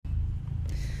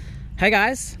Hey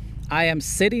guys, I am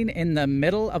sitting in the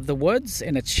middle of the woods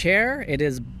in a chair. It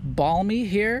is balmy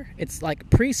here. It's like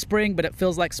pre-spring, but it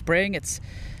feels like spring. It's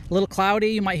a little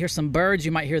cloudy. You might hear some birds.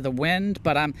 You might hear the wind,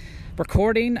 but I'm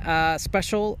recording a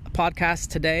special podcast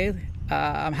today.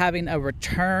 I'm having a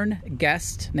return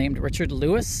guest named Richard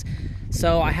Lewis.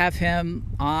 So I have him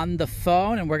on the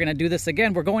phone, and we're going to do this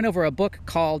again. We're going over a book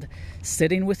called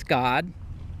Sitting with God.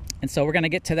 And so we're going to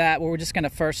get to that. We're just going to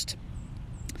first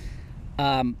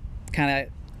kind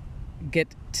of get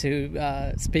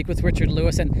to speak with Richard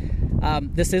Lewis.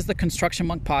 And this is the Construction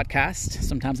Monk podcast.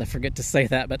 Sometimes I forget to say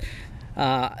that, but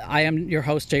I am your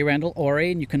host, J. Randall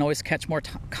Ori, and you can always catch more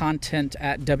content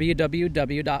at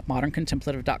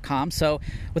www.moderncontemplative.com. So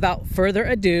without further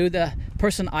ado, the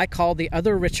person I call the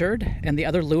other Richard and the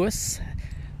other Lewis,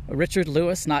 Richard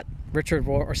Lewis, not Richard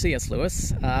or C.S.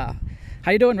 Lewis. How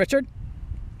you doing, Richard?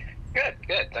 Good.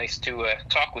 Nice to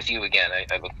talk with you again. I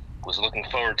was looking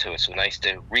forward to it, so nice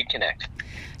to reconnect.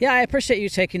 Yeah, I appreciate you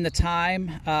taking the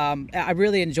time. I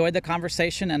really enjoyed the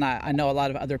conversation, and I know a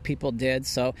lot of other people did.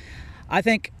 So I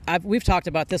think we've talked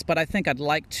about this, but I think I'd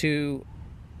like to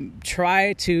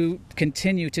try to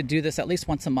continue to do this at least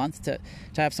once a month to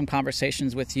have some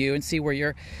conversations with you and see where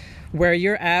you're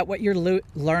at, what you're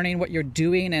learning, what you're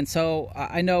doing. And so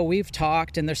I know we've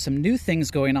talked, and there's some new things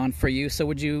going on for you. So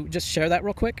would you just share that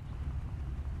real quick?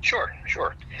 Sure.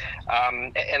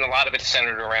 And a lot of it's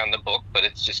centered around the book, but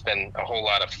it's just been a whole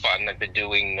lot of fun. I've been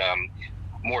doing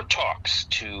more talks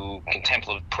to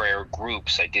contemplative prayer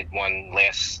groups. I did one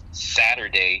last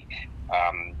Saturday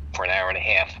for an hour and a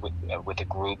half with a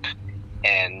group,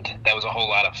 and that was a whole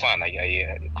lot of fun.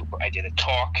 I did a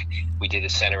talk, we did a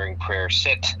centering prayer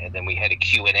sit, and then we had a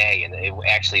Q&A, and they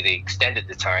extended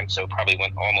the time, so it probably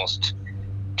went almost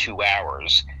 2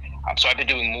 hours. So I've been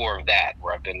doing more of that,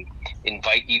 where I've been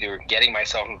either getting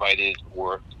myself invited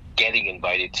or getting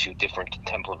invited to different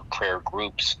contemplative prayer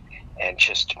groups and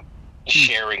just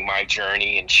sharing my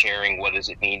journey and sharing what does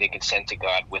it mean to consent to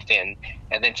God within,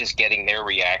 and then just getting their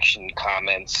reaction,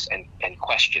 comments, and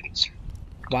questions.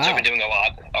 Wow. So I've been doing a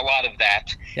lot of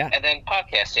that. Yeah. And then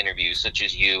podcast interviews such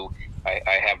as you.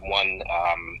 I have one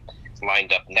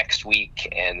lined up next week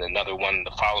and another one the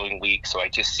following week. So I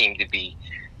just seem to be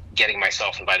getting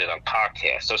myself invited on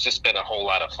podcasts. So it's just been a whole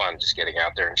lot of fun just getting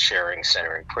out there and sharing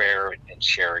centering prayer and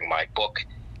sharing my book.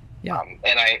 Yeah.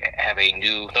 And I have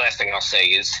the last thing I'll say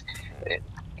is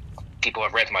people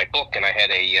have read my book, and I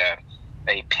had a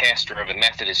pastor of a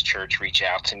Methodist church reach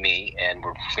out to me, and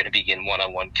we're going to begin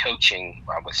one-on-one coaching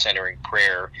with centering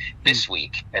prayer this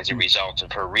week as a result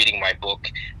of her reading my book,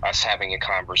 us having a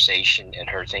conversation, and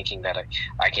her thinking that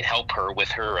I can help her with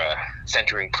her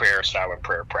centering prayer, silent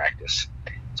prayer practice.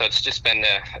 So it's just been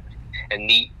a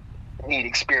neat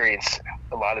experience.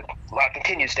 A lot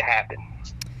continues to happen.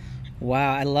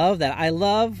 Wow, I love that. I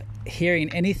love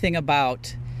hearing anything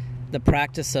about the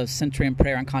practice of centering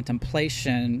prayer and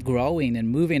contemplation growing and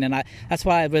moving. And that's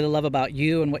what I really love about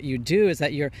you and what you do, is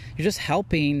that you're just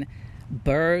helping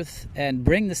birth and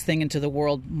bring this thing into the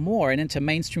world more and into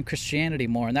mainstream Christianity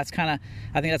more. And that's I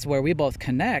think that's where we both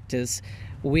connect, is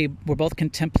we're both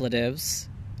contemplatives,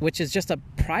 which is just a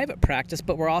private practice,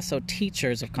 but we're also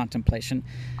teachers of contemplation,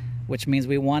 which means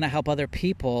we want to help other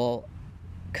people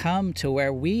come to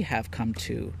where we have come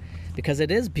to, because it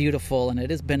is beautiful and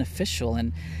it is beneficial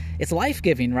and it's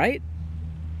life-giving, right?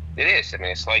 It is. I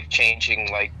mean, it's life-changing,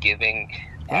 life-giving.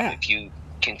 Yeah. If you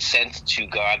consent to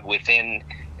God within,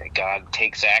 God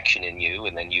takes action in you,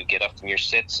 and then you get up from your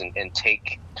sits and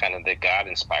take kind of the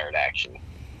God-inspired action.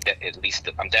 At least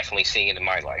I'm definitely seeing it in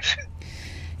my life.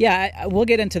 Yeah, we'll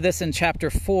get into this in chapter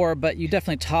 4, but you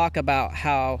definitely talk about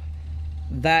how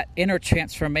that inner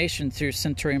transformation through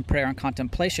centering prayer and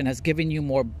contemplation has given you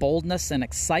more boldness and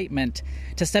excitement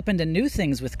to step into new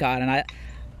things with God. And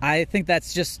I think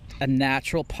that's just a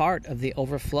natural part of the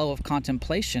overflow of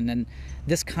contemplation. And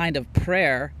this kind of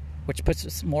prayer, which puts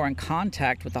us more in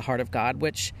contact with the heart of God,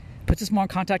 which puts us more in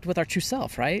contact with our true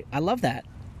self, right? I love that.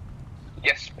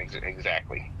 Yes,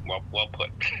 exactly. Well put.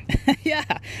 Yeah,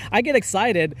 I get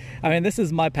excited. I mean, this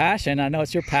is my passion. I know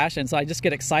it's your passion, so I just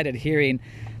get excited hearing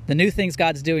the new things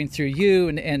God's doing through you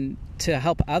and to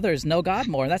help others know God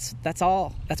more. That's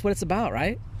all. That's what it's about,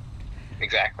 right?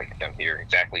 Exactly. You're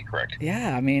exactly correct.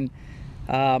 Yeah, I mean,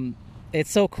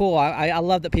 it's so cool. I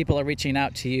love that people are reaching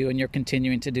out to you, and you're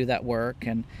continuing to do that work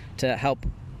and to help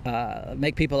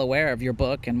make people aware of your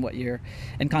book and what you're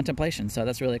in contemplation. So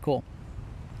that's really cool.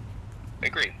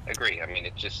 Agree. I mean,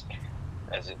 it just,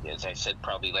 as I said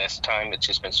probably last time, it's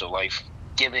just been so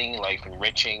life-giving,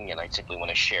 life-enriching, and I simply want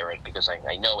to share it because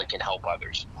I know it can help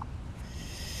others.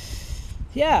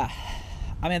 Yeah.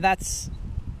 I mean, that's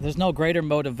there's no greater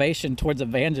motivation towards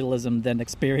evangelism than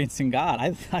experiencing God.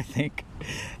 I think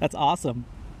that's awesome.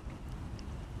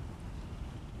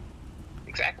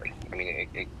 Exactly. I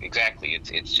mean, exactly.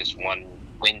 It's just one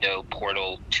window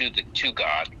portal to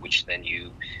God, which then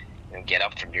you get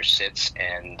up from your sits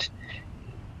and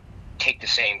take the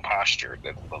same posture,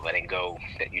 the letting go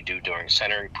that you do during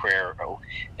centering prayer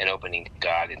and opening to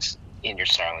God in your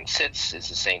silent sits is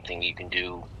the same thing you can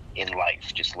do in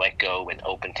life. Just let go and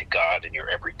open to God in your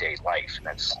everyday life. And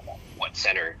that's what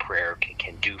centering prayer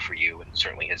can do for you, and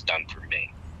certainly has done for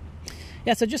me.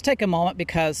 Yeah, so just take a moment,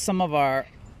 because some of our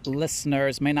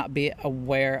listeners may not be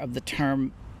aware of the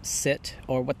term sit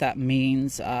or what that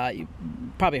means. You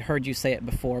probably heard you say it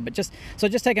before, but just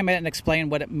take a minute and explain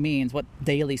what it means, what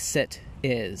daily sit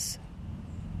is.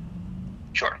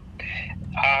 Sure.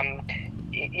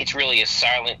 It's really a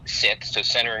silent sit. So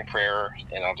centering prayer,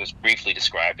 and I'll just briefly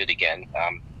describe it again,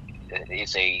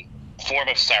 is a form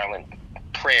of silent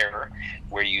prayer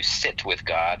where you sit with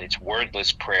God. It's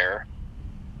wordless prayer,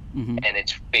 and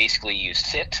it's basically you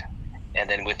sit, and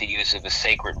then with the use of a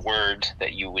sacred word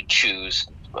that you would choose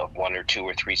of 1 or 2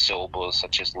 or 3 syllables,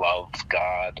 such as love,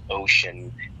 God,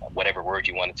 ocean, whatever word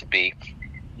you want it to be,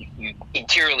 you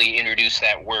interiorly introduce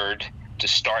that word to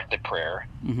start the prayer.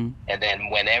 And then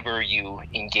whenever you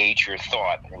engage your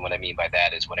thought, and what I mean by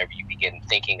that is whenever you begin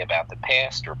thinking about the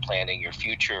past or planning your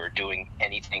future or doing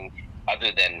anything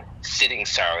other than sitting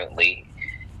silently,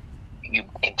 you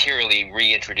interiorly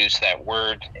reintroduce that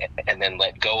word and then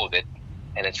let go of it.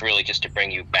 And it's really just to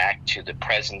bring you back to the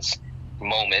presence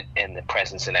moment and the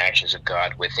presence and actions of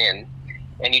God within.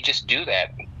 And you just do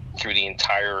that through the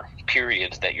entire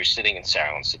period that you're sitting in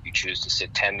silence. If you choose to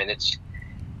sit 10 minutes,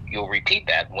 you'll repeat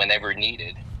that whenever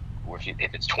needed. Or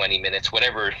if it's 20 minutes,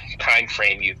 whatever time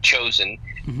frame you've chosen,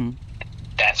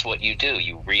 that's what you do.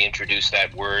 You reintroduce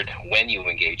that word when you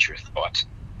engage your thoughts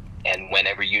and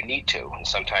whenever you need to. And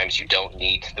sometimes you don't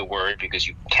need the word because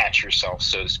you catch yourself,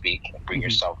 so to speak, and bring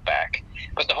yourself back.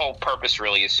 But the whole purpose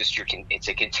really is just it's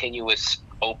a continuous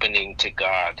opening to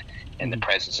God and the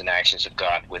presence and actions of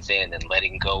God within, and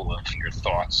letting go of your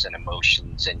thoughts and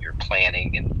emotions and your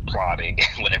planning and plotting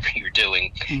and whatever you're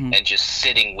doing, and just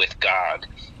sitting with God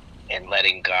and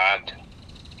letting God,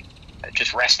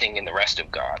 just resting in the rest of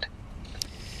God.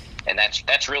 And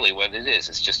that's really what it is.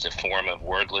 It's just a form of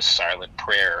wordless, silent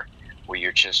prayer where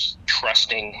you're just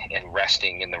trusting and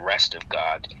resting in the rest of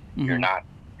God. You're not,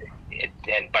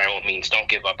 and by all means, don't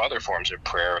give up other forms of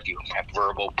prayer. If you have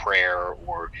verbal prayer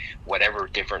or whatever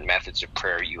different methods of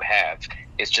prayer you have,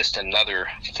 it's just another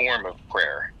form of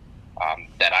prayer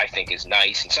that I think is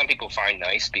nice. And some people find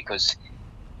nice because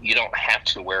you don't have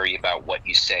to worry about what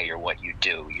you say or what you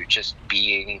do. You're just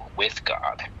being with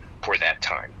God for that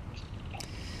time.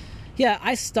 Yeah,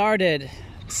 I started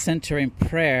centering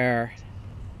prayer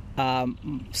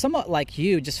somewhat like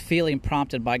you, just feeling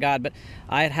prompted by God. But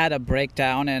I had a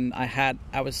breakdown, and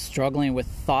I was struggling with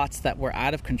thoughts that were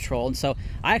out of control. And so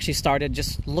I actually started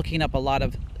just looking up a lot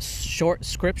of short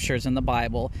scriptures in the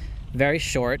Bible, very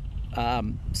short,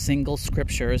 single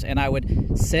scriptures. And I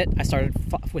would sit. I started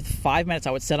with 5 minutes.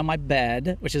 I would sit on my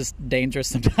bed, which is dangerous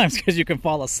sometimes because you can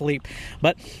fall asleep.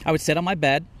 But I would sit on my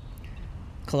bed,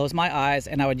 close my eyes,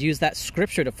 and I would use that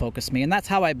scripture to focus me. And that's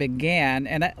how I began.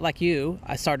 And like you,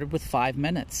 I started with 5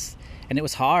 minutes, and it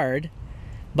was hard,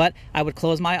 but I would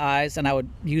close my eyes and I would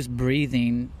use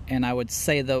breathing, and I would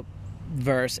say the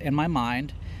verse in my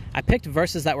mind. I picked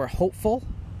verses that were hopeful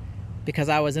because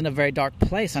I was in a very dark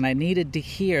place, and I needed to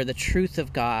hear the truth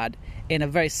of God in a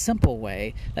very simple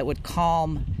way that would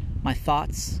calm my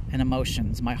thoughts and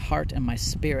emotions, my heart and my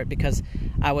spirit, because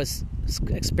I was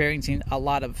experiencing a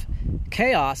lot of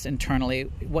chaos internally,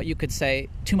 what you could say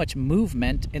too much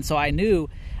movement. And so I knew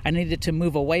I needed to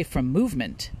move away from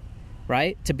movement,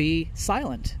 right? To be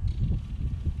silent.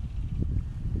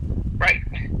 Right.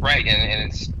 And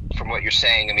it's, from what you're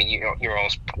saying, I mean,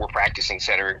 we're practicing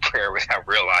centering prayer without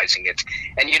realizing it.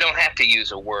 And you don't have to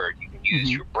use a word. You can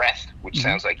use your breath, which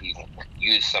sounds like you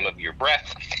use some of your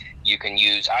breath.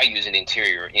 I use an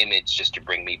interior image just to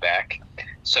bring me back.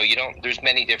 So there's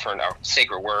many different,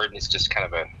 sacred word is just kind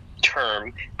of a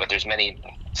term, but there's many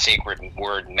sacred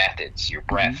word methods. Your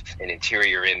breath, an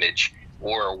interior image,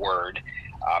 or a word,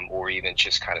 or even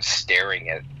just kind of staring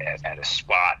at a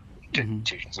spot to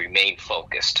remain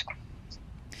focused.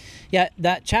 Yeah,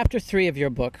 that chapter 3 of your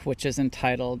book, which is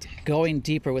entitled Going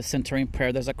Deeper with Centering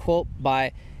Prayer, there's a quote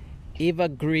by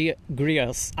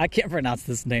Evagrios. I can't pronounce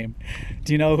this name.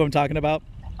 Do you know who I'm talking about?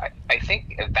 I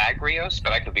think Evagrios,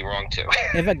 but I could be wrong too.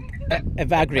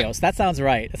 Evagrios. That sounds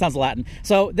right. It sounds Latin.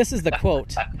 So this is the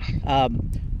quote.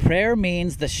 Prayer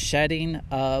means the shedding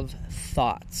of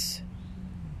thoughts.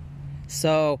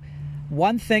 So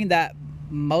one thing that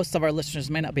most of our listeners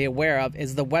may not be aware of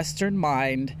is the Western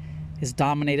mind is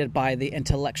dominated by the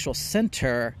intellectual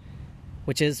center,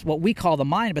 which is what we call the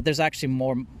mind, but there's actually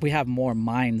more, we have more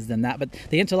minds than that. But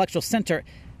the intellectual center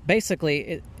basically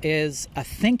it is a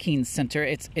thinking center.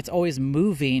 It's always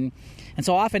moving. And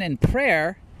so often in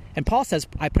prayer, and Paul says,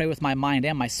 I pray with my mind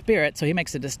and my spirit, so he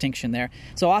makes a distinction there.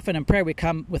 So often in prayer, we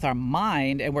come with our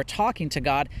mind and we're talking to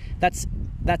God. That's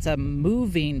a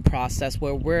moving process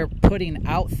where we're putting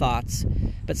out thoughts,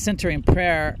 but centering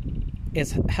prayer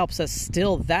helps us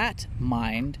still that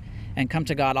mind and come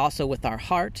to God also with our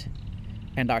heart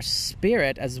and our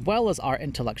spirit as well as our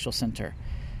intellectual center.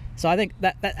 So I think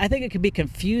that it can be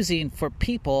confusing for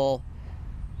people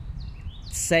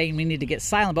saying we need to get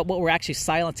silent, but what we're actually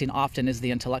silencing often is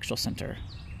the intellectual center.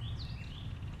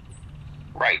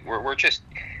 Right. We're just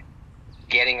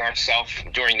getting ourselves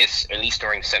during this, at least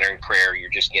during centering prayer, you're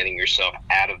just getting yourself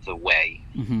out of the way.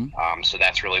 Mm-hmm. So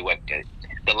that's really what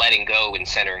the letting go in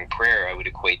centering prayer I would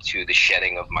equate to the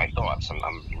shedding of my thoughts.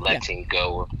 I'm letting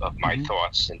go of my mm-hmm.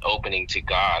 thoughts and opening to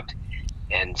God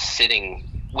and sitting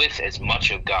with as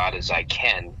much of God as I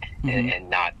can, mm-hmm. and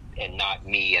not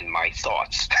me and my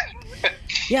thoughts.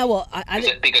 Yeah, well,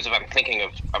 because if I'm thinking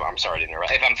of, I'm sorry to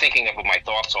interrupt. If I'm thinking of my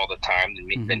thoughts all the time,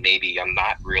 then maybe I'm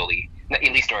not really, at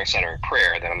least during centering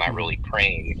prayer, then I'm not really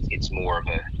praying. It's more of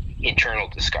a internal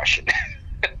discussion.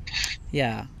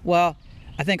 Yeah. Well,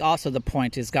 I think also the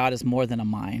point is God is more than a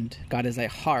mind. God is a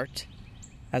heart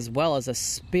as well as a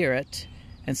spirit.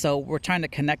 And so we're trying to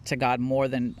connect to God more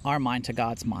than our mind to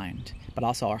God's mind, but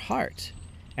also our heart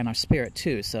and our spirit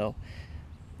too. So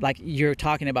like you're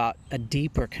talking about a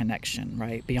deeper connection,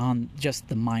 right? Beyond just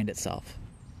the mind itself.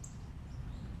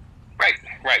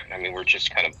 Right. I mean, we're just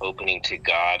kind of opening to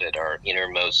God at our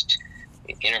innermost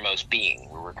being,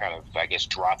 where we're kind of, I guess,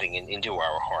 dropping into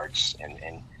our hearts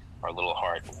and our little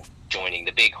heart joining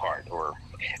the big heart,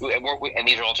 and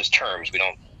these are all just terms. We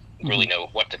don't really know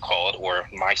what to call it, or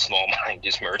my small mind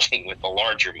is merging with the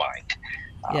larger mind.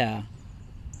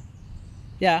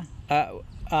 Yeah.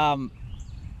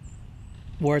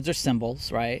 Words are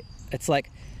symbols, right? It's like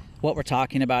what we're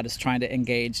talking about is trying to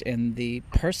engage in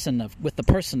with the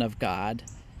person of God.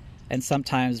 And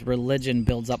sometimes religion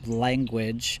builds up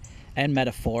language and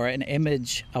metaphor and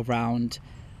image around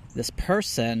this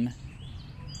person,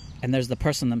 and there's the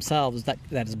person themselves that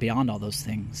is beyond all those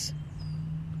things.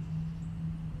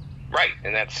 Right,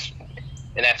 and that's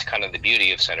kind of the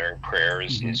beauty of centering prayer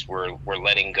is we're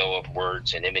letting go of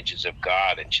words and images of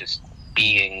God and just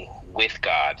being with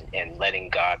God and letting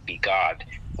God be God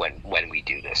when we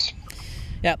do this.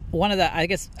 Yeah, one of the, I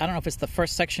guess, I don't know if it's the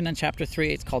first section in chapter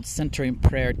 3, it's called Centering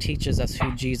Prayer, teaches us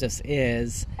who Jesus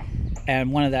is.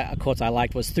 And one of the quotes I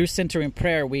liked was, through centering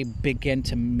prayer, we begin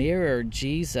to mirror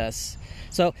Jesus.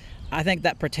 So I think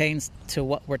that pertains to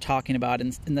what we're talking about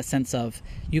in the sense of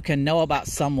you can know about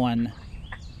someone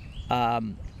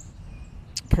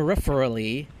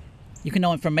peripherally. You can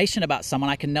know information about someone.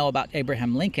 I can know about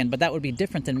Abraham Lincoln, but that would be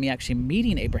different than me actually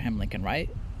meeting Abraham Lincoln, right?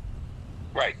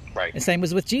 Right. The same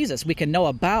was with Jesus. We can know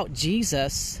about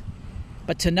Jesus,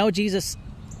 but to know Jesus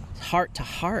heart to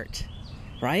heart,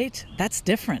 right? That's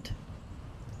different.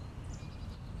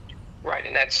 Right,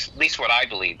 and that's at least what I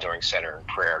believe during centering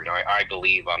prayer. You know, I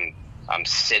believe I'm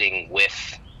sitting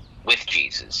with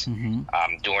Jesus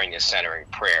during the centering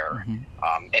prayer,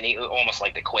 and almost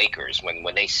like the Quakers, when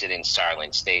they sit in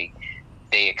silence, they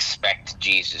expect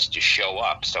Jesus to show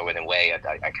up. So in a way,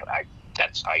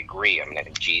 I agree. I mean, I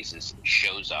think Jesus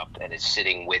shows up and is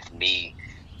sitting with me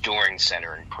during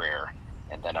centering prayer,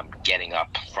 and then I'm getting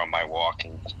up from my walk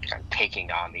and kind of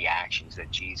taking on the actions that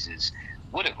Jesus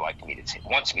would have liked me to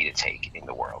wants me to take in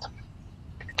the world.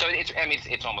 So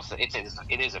it's almost it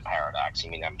is a paradox. I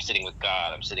mean, I'm sitting with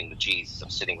God, I'm sitting with Jesus, I'm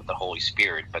sitting with the Holy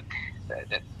Spirit, but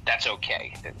that's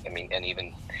okay. I mean, and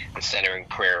even the centering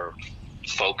prayer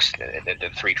folks, the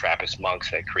three Trappist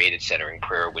monks that created centering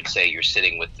prayer would say you're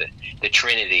sitting with the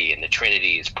Trinity, and the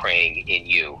Trinity is praying in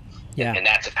you. Yeah, and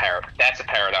that's a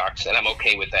paradox, and I'm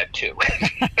okay with that too.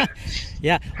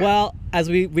 Yeah, well, as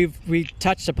we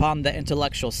touched upon the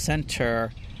intellectual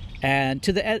center, and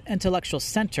to the intellectual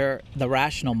center, the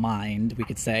rational mind, we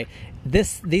could say,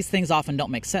 these things often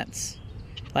don't make sense.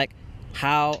 Like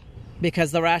how,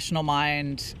 because the rational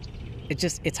mind,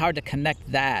 it's hard to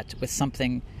connect that with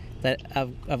something that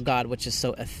of God, which is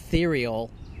so ethereal,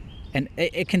 and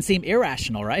it can seem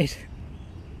irrational, right?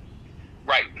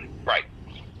 Right.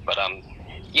 But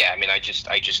yeah, I mean, I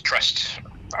just trust.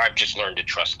 I've just learned to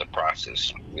trust the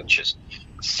process. You'll just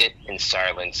sit in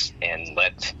silence and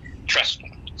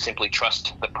simply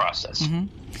trust the process.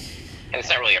 And it's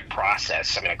not really a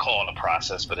process. I mean, I call it a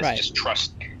process, but it's Right. just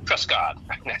trust God.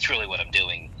 That's really what I'm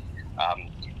doing.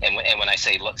 And when I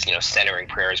say, centering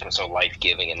prayer has been so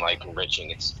life-giving and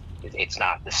life-enriching, it's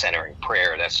not the centering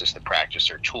prayer. That's just the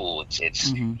practice or tool.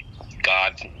 It's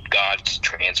God's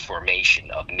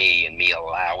transformation of me, and me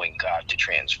allowing God to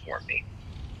transform me.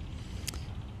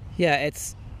 Yeah,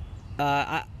 it's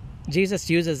Jesus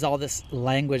uses all this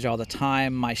language all the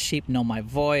time. My sheep know my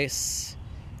voice.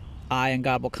 I and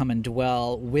God will come and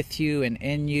dwell with you and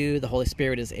in you. The Holy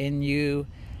Spirit is in you.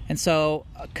 And so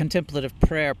contemplative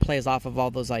prayer plays off of all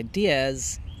those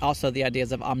ideas. Also the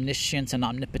ideas of omniscience and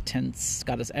omnipotence.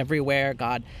 God is everywhere.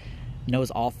 God knows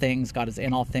all things. God is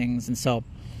in all things. And so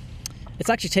it's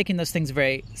actually taking those things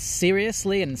very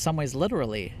seriously and in some ways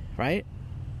literally, right?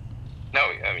 No,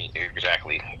 I mean, you're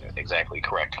exactly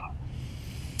correct.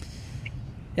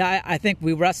 Yeah, I think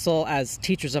we wrestle as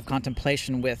teachers of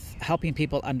contemplation with helping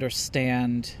people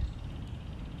understand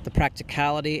the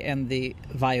practicality and the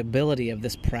viability of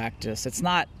this practice. It's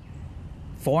not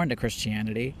foreign to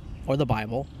Christianity or the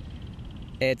Bible.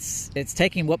 It's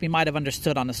taking what we might have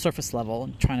understood on a surface level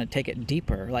and trying to take it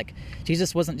deeper. Like,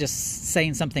 Jesus wasn't just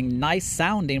saying something nice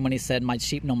sounding when he said, my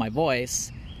sheep know my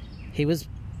voice. He was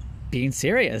being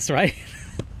serious, right?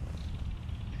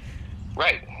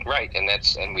 Right.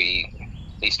 And we,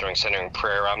 at least during centering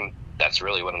prayer, that's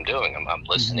really what I'm doing. I'm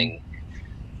listening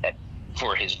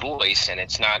for his voice, and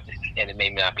it may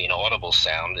not be an audible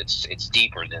sound. It's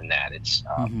deeper than that. It's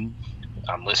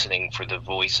I'm listening for the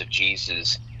voice of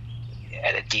Jesus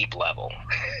at a deep level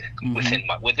within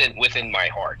my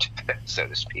heart, so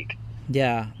to speak.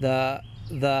 Yeah,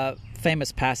 the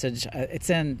famous passage. It's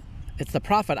the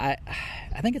prophet. I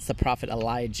think it's the prophet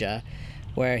Elijah,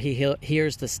 where he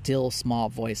hears the still small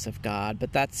voice of God.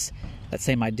 But that's that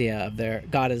same idea of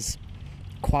God is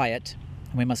quiet,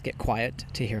 and we must get quiet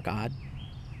to hear God.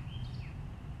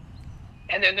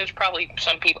 And then there's probably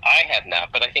some people, I have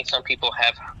not, but I think some people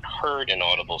have heard an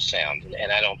audible sound, and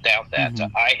I don't doubt that.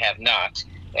 I have not,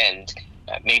 and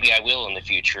maybe I will in the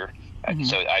future.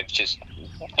 So I've just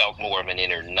felt more of an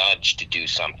inner nudge to do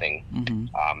something.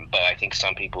 But I think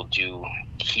some people do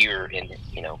hear,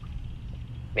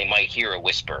 they might hear a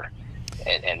whisper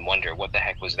and wonder what the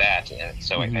heck was that. And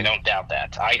so I don't doubt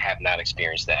that. I have not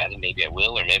experienced that, and maybe I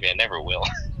will, or maybe I never will.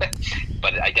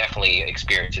 But I definitely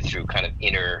experience it through kind of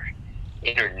inner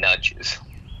nudges.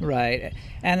 Right.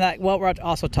 And what we're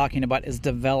also talking about is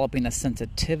developing a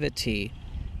sensitivity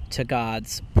to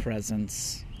God's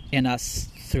presence in us,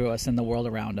 through us, in the world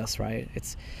around us, right?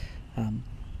 It's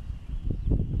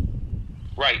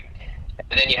right.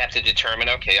 And then you have to determine,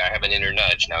 okay, I have an inner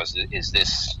nudge. Now, is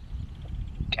this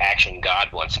action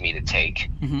God wants me to take?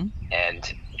 And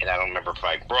I don't remember if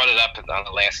I brought it up on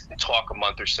the last talk a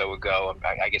month or so ago.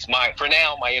 I guess my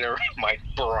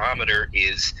barometer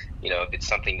is, if it's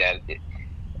something that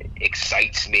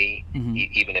excites me,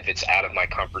 even if it's out of my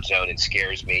comfort zone and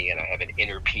scares me, and I have an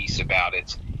inner peace about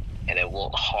it, and it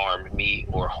won't harm me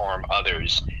or harm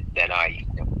others, then I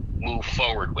move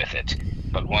forward with it.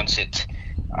 But once it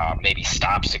maybe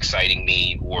stops exciting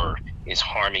me or is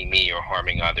harming me or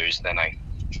harming others, then I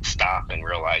stop and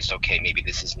realize, okay, maybe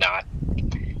this is not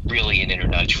really an inner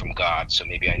nudge from God, so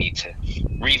maybe I need to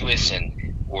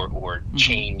re-listen or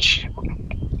change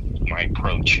my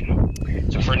approach.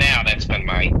 So for now, that's been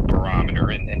my barometer,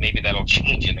 and maybe that'll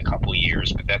change in a couple of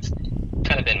years, but that's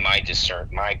kind of been my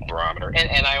barometer.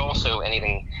 And I also,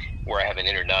 anything where I have an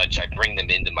inner nudge, I bring them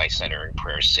into my centering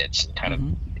prayer sits and kind of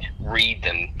read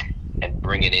them and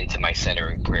bring it into my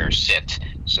centering prayer sit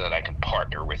so that I can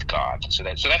partner with God. So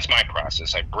that's my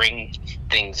process. I bring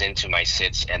things into my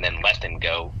sits and then let them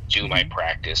go, do my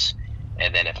practice,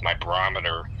 and then if my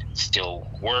barometer still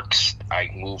works, I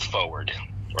move forward.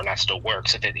 Or not still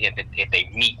works. If they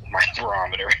meet my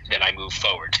barometer, then I move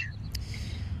forward.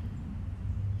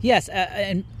 Yes,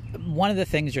 and one of the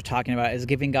things you're talking about is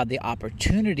giving God the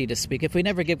opportunity to speak. If we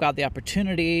never give God the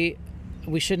opportunity,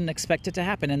 we shouldn't expect it to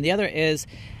happen. And the other is,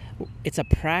 it's a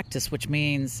practice, which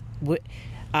means,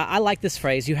 I like this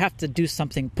phrase, you have to do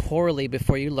something poorly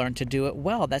before you learn to do it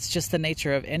well. That's just the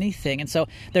nature of anything. And so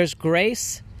there's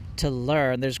grace to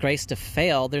learn, there's grace to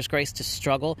fail, there's grace to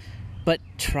struggle, but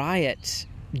try it.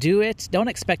 Do it. Don't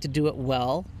expect to do it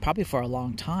well, probably for a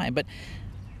long time, but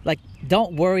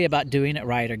don't worry about doing it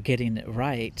right or getting it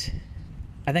right.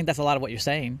 I think that's a lot of what you're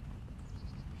saying.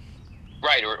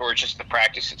 Right, or just the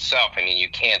practice itself. I mean,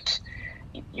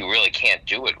 you really can't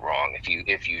do it wrong.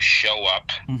 If you show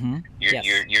up,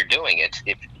 you're doing it.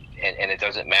 And it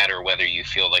doesn't matter whether you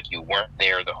feel like you weren't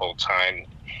there the whole time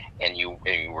and you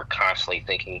were constantly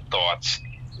thinking thoughts,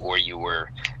 or you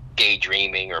were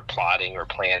daydreaming or plotting or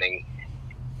planning.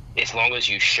 as long as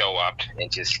you show up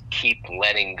and just keep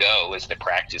letting go, as the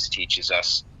practice teaches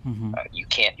us, you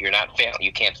can't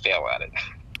fail at it.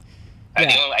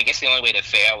 I guess the only way to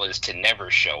fail is to never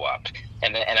show up.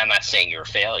 And I'm not saying you're a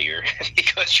failure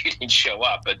because you didn't show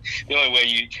up, but the only way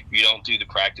you don't do the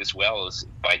practice well is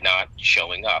by not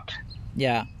showing up.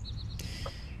 Yeah.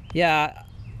 Yeah,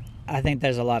 I think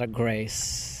there's a lot of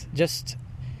grace. Just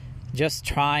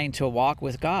trying to walk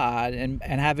with God and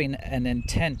having an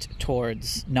intent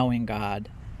towards knowing God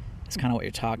is kind of what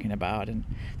you're talking about. And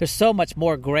there's so much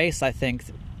more grace, I think,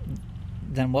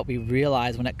 than what we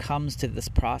realize when it comes to this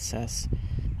process.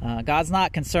 God's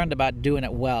not concerned about doing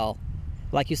it well.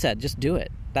 Like you said, just do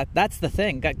it. That's the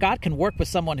thing. God can work with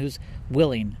someone who's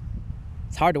willing.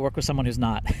 It's hard to work with someone who's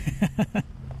not.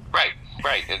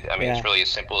 Right. I mean, It's really as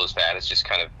simple as that. It's just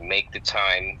kind of make the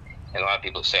time. And a lot of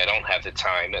people say, I don't have the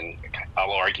time, and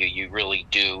I'll argue you really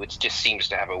do. It just seems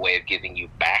to have a way of giving you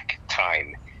back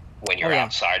time when you're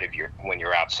outside of your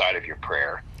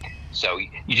prayer. So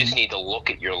you just need to look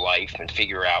at your life and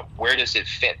figure out, where does it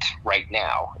fit right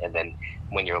now? And then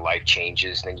when your life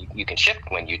changes, then you can shift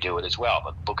when you do it as well.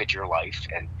 But look at your life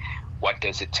and what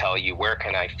does it tell you? Where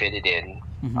can I fit it in?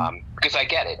 Because I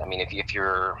get it. I mean, if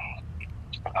you're,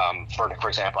 for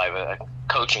example, I have a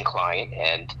coaching client,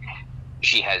 and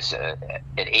she has an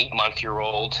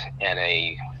 8-month-year-old and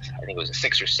I think it was a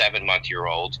 6 or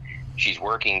 7-month-year-old. She's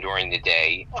working during the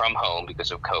day from home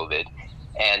because of COVID,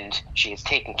 and she has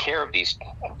taken care of these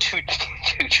two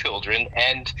children,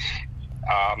 and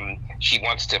she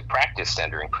wants to practice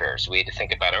centering prayer. So we had to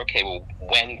think about, okay, well,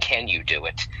 when can you do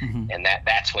it? And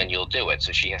that's when you'll do it.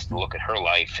 So she has to look at her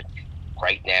life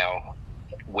right now.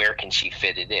 Where can she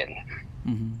fit it in?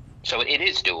 So it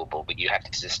is doable, but you have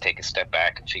to just take a step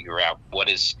back and figure out where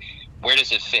does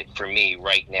it fit for me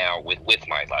right now with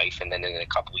my life, and then in a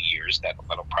couple of years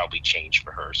that'll probably change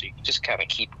for her. So you can just kind of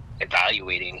keep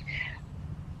evaluating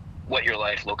what your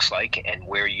life looks like and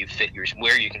where you can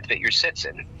fit your sits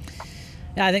in.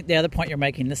 Yeah, I think the other point you're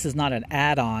making, this is not an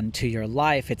add-on to your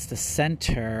life, it's the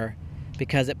center,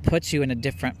 because it puts you in a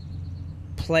different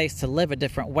place to live a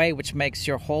different way, which makes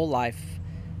your whole life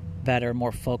better,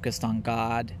 more focused on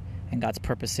God and God's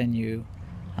purpose in you.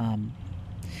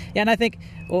 And I think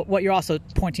what you're also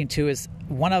pointing to is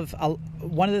one of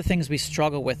the things we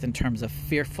struggle with in terms of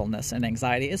fearfulness and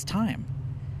anxiety is time.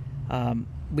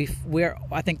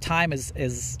 I think time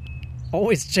is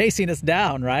always chasing us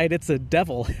down, right? It's a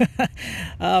devil.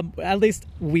 At least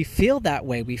we feel that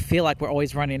way. We feel like we're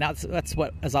always running out. That's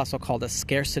what is also called a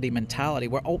scarcity mentality,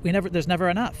 where there's never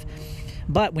enough.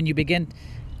 But when you begin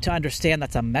to understand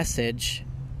that's a message,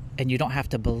 and you don't have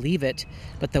to believe it,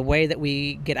 but the way that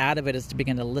we get out of it is to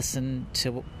begin to listen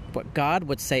to what God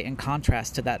would say in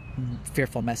contrast to that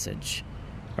fearful message,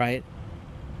 right?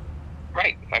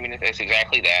 Right. I mean, it's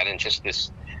exactly that, and just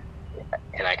this,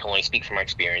 and I can only speak from my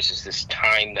experiences, this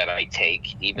time that I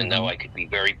take, even though I could be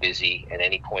very busy at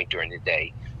any point during the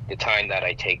day, the time that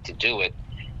I take to do it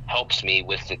helps me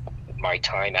with my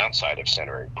time outside of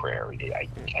centering prayer.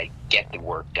 I get the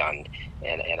work done,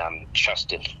 and I'm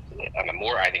trusted.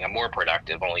 I think I'm more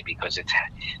productive, only because it's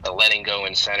the letting go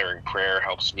and centering prayer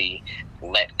helps me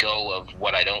let go of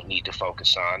what I don't need to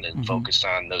focus on and focus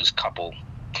on those couple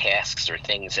tasks or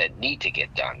things that need to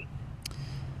get done.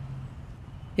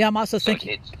 Yeah, I'm also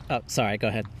thinking. Sorry, go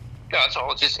ahead. No, it's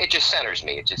all. It just centers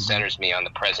me. It just centers me on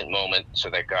the present moment, so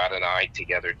that God and I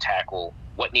together tackle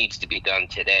what needs to be done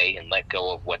today and let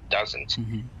go of what doesn't.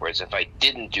 Whereas if I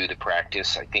didn't do the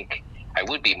practice, I think I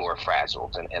would be more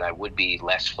frazzled and I would be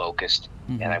less focused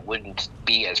and I wouldn't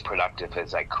be as productive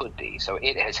as I could be. So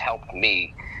it has helped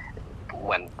me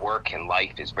when work and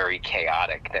life is very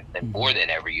chaotic, that more than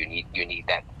ever you need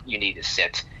to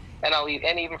sit.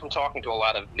 And even from talking to a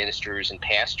lot of ministers and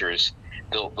pastors,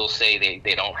 they'll say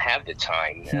they don't have the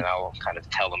time, and I'll kind of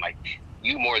tell them,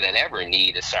 you more than ever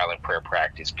need a silent prayer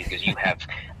practice, because you have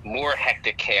more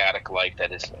hectic, chaotic life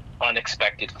that is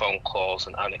unexpected phone calls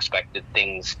and unexpected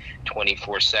things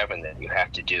 24/7 that you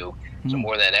have to do. So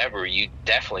more than ever, you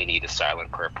definitely need a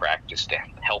silent prayer practice to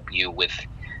help you with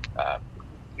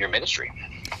your ministry.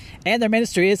 And their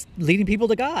ministry is leading people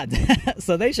to God.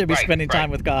 So they should be spending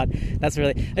time with God.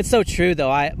 It's so true,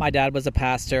 though. My dad was a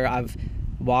pastor. I've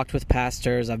walked with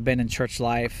pastors. I've been in church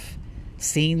life,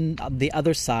 seen the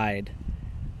other side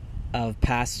of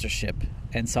pastorship.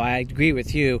 And so I agree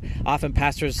with you. Often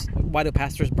why do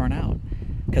pastors burn out?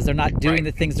 Because they're not doing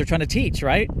the things they're trying to teach,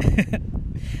 right?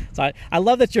 So I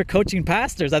love that you're coaching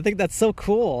pastors. I think that's so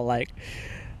cool. Like,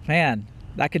 man,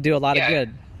 that could do a lot of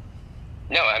good.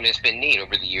 No, I mean, it's been neat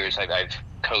over the years. I've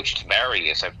coached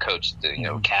various. I've coached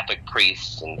Catholic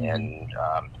priests and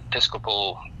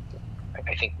Episcopal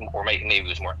I think, or maybe it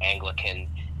was more Anglican,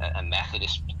 a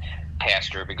Methodist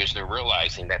pastor, because they're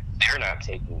realizing that they're not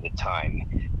taking the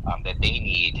time that they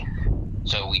need.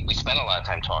 So we spent a lot of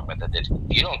time talking about that. If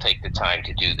you don't take the time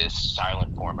to do this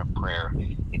silent form of prayer,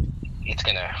 it's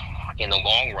going to, in the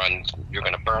long run, you're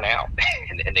going to burn out.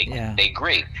 and they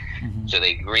agree. Mm-hmm. So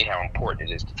they agree how important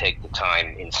it is to take the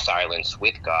time in silence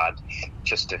with God,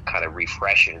 just to kind of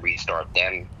refresh and restart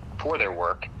them for their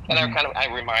work. And I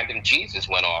remind them Jesus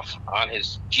went off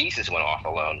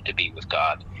alone to be with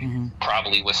God. Mm-hmm.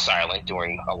 Probably was silent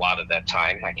during a lot of that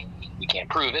time. We can't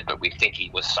prove it, but we think he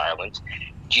was silent.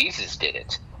 Jesus did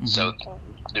it. Mm-hmm. So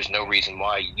there's no reason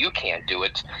why you can't do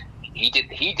it. He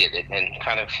did it and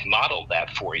kind of modeled that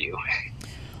for you.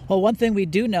 Well, one thing we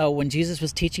do know, when Jesus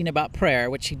was teaching about prayer,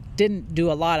 which he didn't do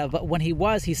a lot of, but when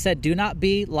he said, "Do not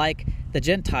be like the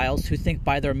Gentiles who think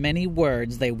by their many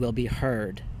words they will be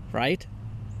heard." Right?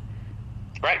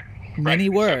 Right. Many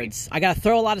words. I got to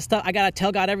throw a lot of stuff. I got to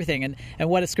tell God everything. And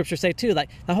what does Scripture say too? Like,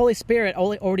 the Holy Spirit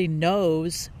already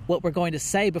knows what we're going to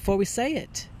say before we say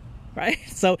it. Right?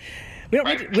 So we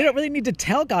don't really need to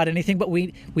tell God anything, but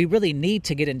we really need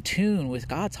to get in tune with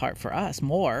God's heart for us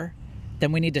more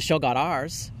than we need to show God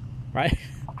ours. Right?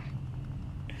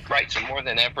 Right. So more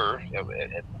than ever,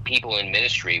 people in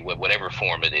ministry, whatever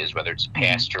form it is, whether it's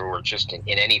pastor or just in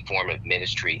any form of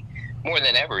ministry, more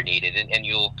than ever needed, and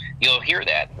you'll hear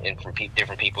that from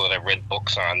different people that I've read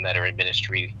books on that are in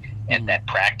ministry and that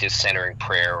practice centering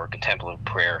prayer or contemplative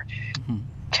prayer.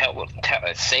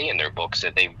 Say in their books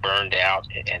that they've burned out,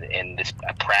 and this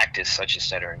practice such as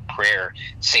centering prayer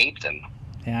saved them.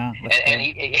 Yeah, and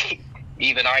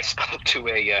even I spoke to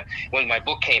when my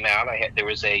book came out. There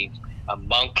was a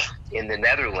monk in the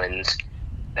Netherlands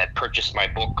that purchased my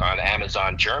book on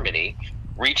Amazon Germany,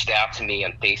 reached out to me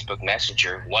on Facebook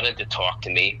Messenger, wanted to talk to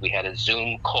me. We had a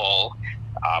Zoom call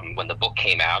when the book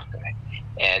came out,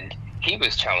 and he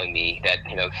was telling me that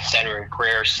centering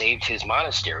prayer saved his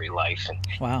monastery life. And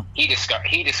wow! He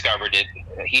discovered it.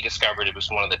 He discovered it was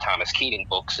one of the Thomas Keating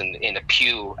books in a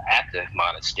pew at the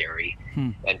monastery,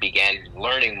 and began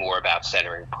learning more about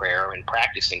centering prayer and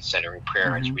practicing centering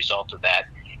prayer as a result of that.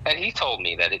 And he told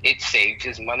me that it saved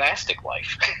his monastic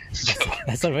life. So,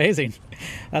 that's amazing.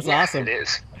 That's awesome. It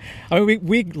is. I mean,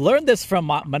 we learned this from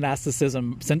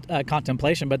monasticism,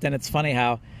 contemplation, but then it's funny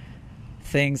how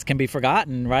things can be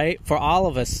forgotten, right? For all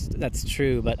of us, that's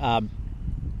true. But I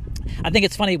think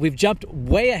it's funny, we've jumped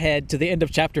way ahead to the end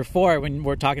of chapter 4 when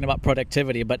we're talking about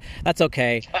productivity, but that's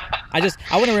okay. I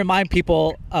want to remind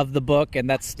people of the book, and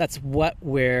that's what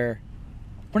we're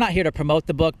not here to promote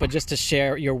the book, but just to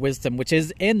share your wisdom, which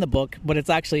is in the book, but it's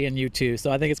actually in you too.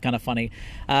 So I think it's kind of funny.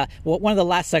 One of the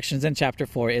last sections in chapter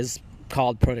 4 is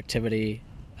called productivity,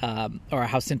 or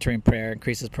how centering prayer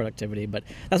increases productivity. But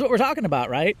that's what we're talking about,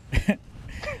 right?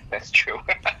 That's true.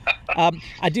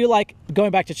 I do like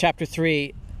going back to chapter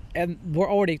 3, and we're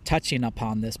already touching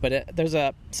upon this, but there's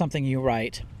something you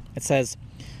write. It says,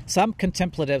 some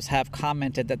contemplatives have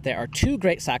commented that there are two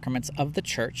great sacraments of the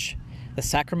Church, the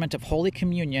sacrament of Holy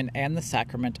Communion and the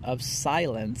sacrament of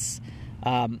silence.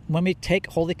 When we take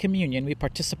Holy Communion, we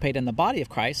participate in the body of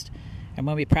Christ, and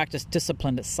when we practice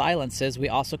disciplined silences, we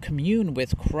also commune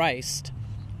with Christ.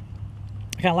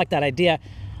 I kind of like that idea,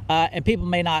 and people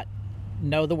may not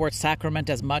know the word sacrament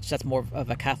as much. That's more of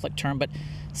a Catholic term, but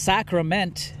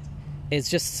sacrament is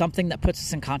just something that puts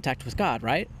us in contact with God,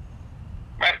 right?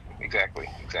 Right, exactly.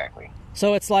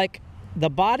 So it's like the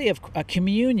body of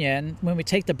communion, when we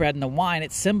take the bread and the wine,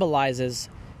 it symbolizes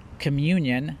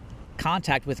communion,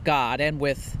 contact with God and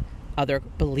with other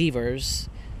believers.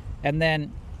 And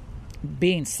then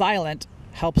being silent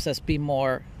helps us be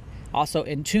more also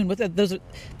in tune with it.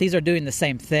 These are doing the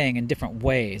same thing in different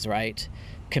ways, right?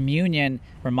 Communion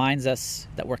reminds us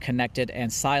that we're connected,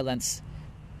 and silence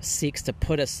seeks to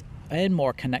put us in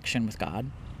more connection with God.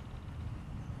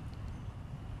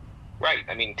 Right.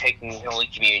 I mean, taking Holy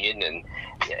Communion, and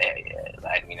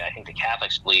I think the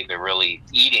Catholics believe they're really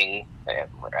eating,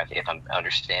 if I'm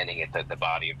understanding it, the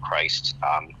body of Christ.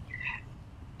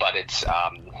 But it's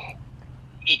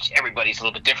everybody's a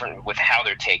little bit different with how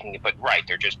they're taking it. But right,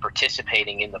 they're just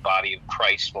participating in the body of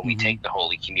Christ when we take the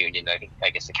Holy Communion. I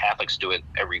guess the Catholics do it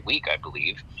every week, I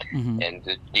believe. And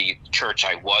the church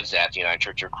I was at, the United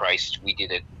Church of Christ, we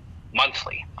did it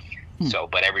monthly. So,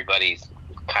 but everybody's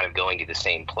kind of going to the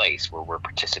same place where we're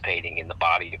participating in the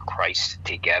body of Christ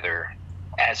together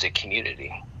as a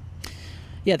community.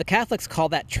 Yeah, the Catholics call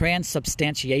that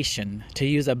transubstantiation, to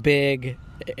use a big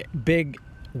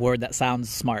word that sounds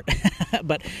smart.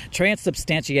 But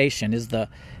transubstantiation is the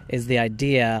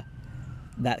idea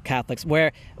that Catholics,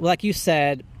 where, like you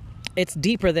said, it's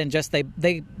deeper than just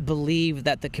they believe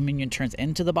that the communion turns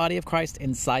into the body of Christ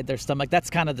inside their stomach. That's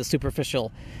kind of the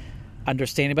superficial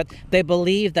understanding, but they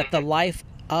believe that the life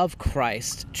of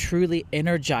Christ truly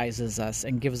energizes us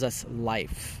and gives us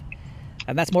life,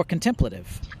 and that's more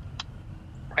contemplative.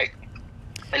 Right,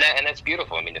 and that's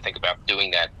beautiful. I mean, to think about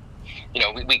doing that, you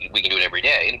know, we can do it every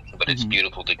day, but it's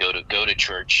beautiful to go to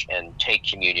church and take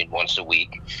communion once a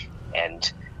week,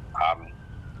 and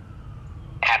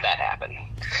have that happen.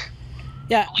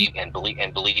 Yeah, believe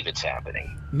it's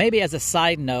happening. Maybe as a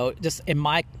side note, just in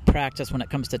my practice when it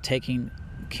comes to taking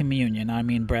communion, I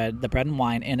mean the bread and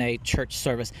wine in a church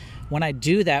service, when I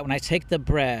do that, when I take the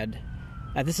bread,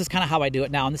 this is kind of how I do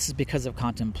it now, and this is because of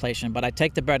contemplation, but I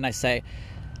take the bread and I say,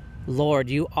 Lord,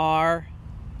 you are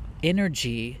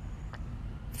energy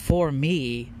for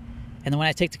me. And then when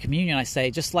I take the communion, I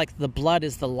say, just like the blood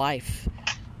is the life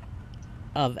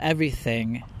of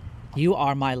everything, you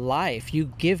are my life.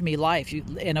 You give me life. You,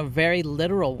 in a very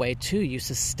literal way too, you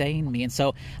sustain me. And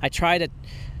so I try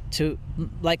to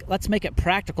like, let's make it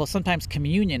practical. Sometimes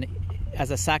communion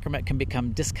as a sacrament can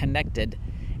become disconnected,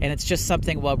 and it's just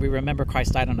something, well, we remember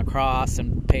Christ died on the cross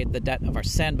and paid the debt of our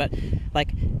sin, but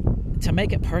like, to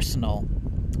make it personal,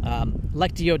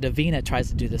 Lectio Divina tries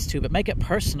to do this too, but make it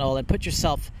personal and put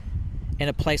yourself in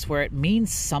a place where it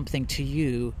means something to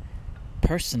you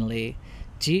personally.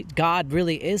 God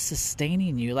really is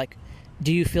sustaining you. Like,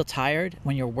 do you feel tired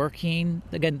when you're working?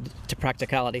 Again, to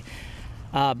practicality.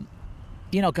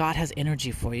 You know, God has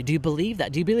energy for you. Do you believe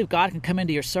that? Do you believe God can come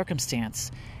into your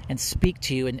circumstance and speak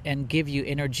to you and give you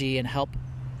energy and help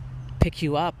pick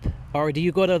you up? Or do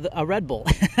you go to a Red Bull?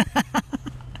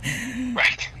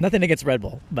 Right. Nothing against Red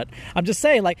Bull, but I'm just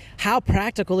saying, like, how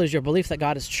practical is your belief that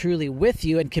God is truly with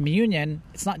you? And communion,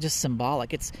 it's not just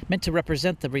symbolic. It's meant to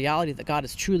represent the reality that God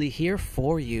is truly here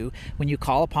for you. When you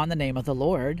call upon the name of the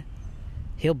Lord,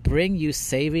 He'll bring you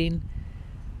saving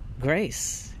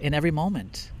grace in every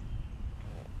moment.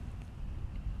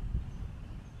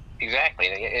 Exactly.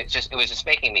 It was just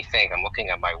making me think. I'm looking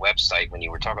at my website when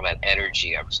you were talking about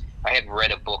energy. I had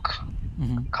read a book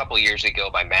a couple years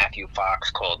ago by Matthew Fox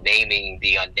called "Naming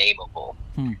the Unnameable"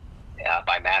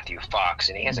 by Matthew Fox,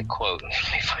 and he has a quote. Let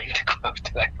me find the quote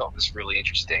that I thought was really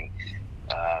interesting.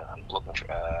 I'm looking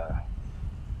for. I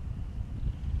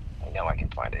know I can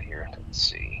find it here. Let's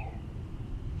see.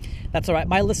 That's all right.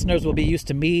 My listeners will be used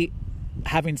to me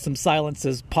having some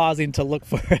silences, pausing to look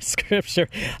for a scripture.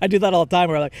 I do that all the time.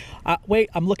 Where I'm like, wait,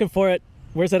 I'm looking for it.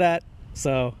 Where's it at?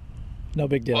 So, no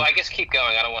big deal. Well, I guess keep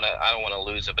going. I don't want to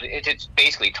lose it, but it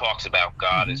basically talks about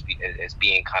God as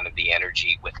being kind of the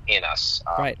energy within us.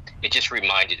 Right. It just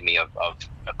reminded me of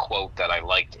a quote that I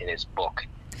liked in his book.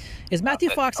 Is Matthew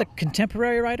Fox a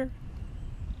contemporary writer?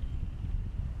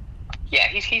 Yeah,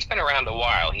 he's been around a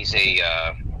while. He's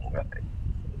a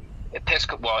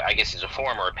Episcopal. Well, I guess he's a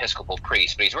former Episcopal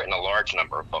priest, but he's written a large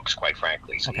number of books, quite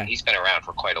frankly. So he's been around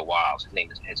for quite a while. His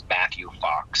name is Matthew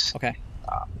Fox. Okay,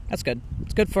 that's good.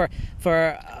 It's good for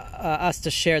us to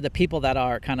share the people that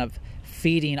are kind of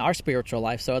feeding our spiritual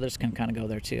life, so others can kind of go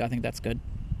there too. I think that's good.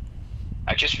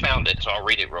 I just found it, so I'll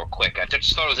read it real quick. I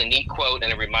just thought it was a neat quote,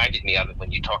 and it reminded me of it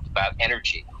when you talked about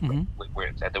energy,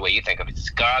 the way you think of it.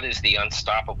 God is the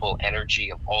unstoppable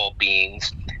energy of all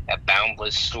beings, a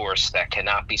boundless source that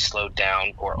cannot be slowed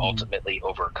down or ultimately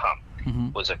overcome,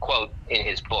 was a quote in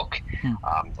his book.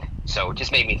 So it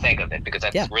just made me think of it, because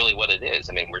that's really what it is.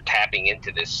 I mean, we're tapping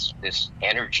into this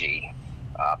energy.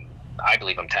 I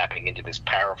believe I'm tapping into this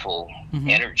powerful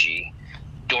energy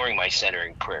during my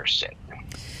centering prayer sit.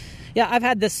 Yeah, I've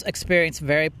had this experience,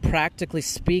 very practically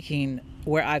speaking,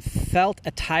 where I've felt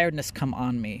a tiredness come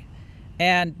on me.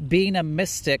 And being a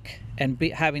mystic and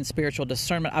having spiritual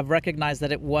discernment, I've recognized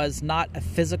that it was not a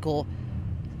physical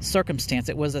circumstance.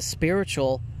 It was a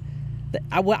spiritual,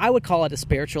 I would call it a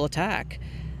spiritual attack.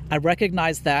 I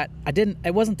recognized that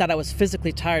it wasn't that I was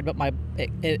physically tired, but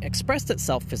it expressed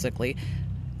itself physically.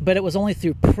 But it was only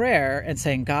through prayer and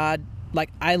saying, God, like,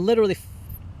 I literally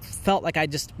felt like I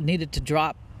just needed to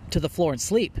drop to the floor and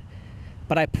sleep.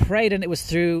 But I prayed, and it was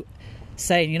through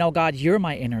saying, God, you're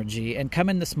my energy, and come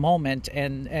in this moment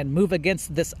and move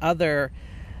against this other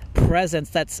presence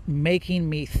that's making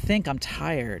me think I'm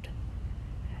tired.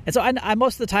 And so I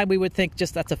most of the time we would think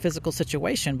just that's a physical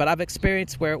situation, but I've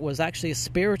experienced where it was actually a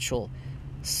spiritual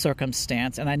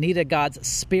circumstance, and I needed God's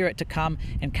Spirit to come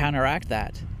and counteract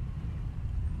that.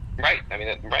 Right. I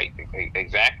mean, right.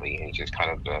 Exactly. He just kind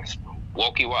of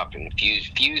woke you up and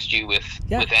fused you with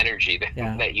energy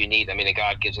that you need. I mean,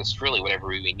 God gives us really whatever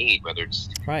we need, whether it's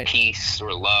peace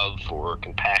or love or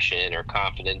compassion or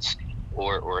confidence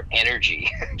or energy,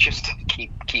 just to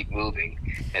keep moving.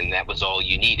 And that was all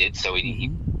you needed. So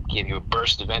he give you a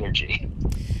burst of energy.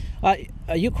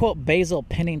 You quote Basil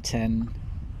Pennington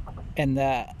in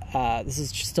this is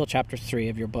still chapter 3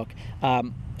 of your book.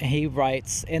 He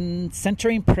writes, in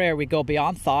centering prayer, we go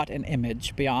beyond thought and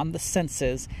image, beyond the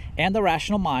senses and the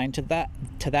rational mind to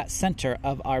that center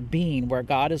of our being where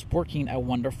God is working a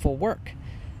wonderful work.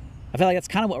 I feel like that's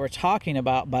kind of what we're talking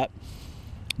about, but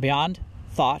beyond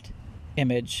thought,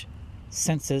 image,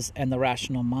 senses, and the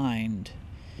rational mind.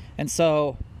 And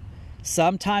so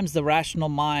sometimes the rational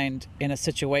mind in a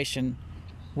situation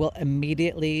will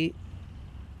immediately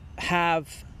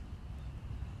have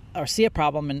or see a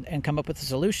problem and come up with a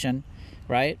solution,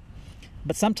 right?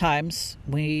 But sometimes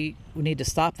we need to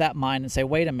stop that mind and say,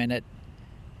 wait a minute,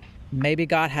 maybe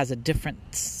God has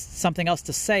something else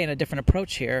to say and a different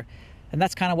approach here. And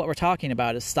that's kind of what we're talking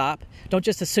about, is stop. Don't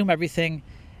just assume everything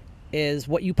is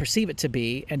what you perceive it to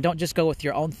be, and don't just go with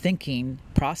your own thinking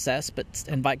process, but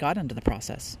invite God into the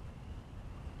process.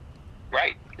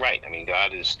 Right. I mean,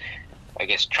 God is, I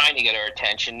guess, trying to get our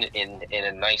attention in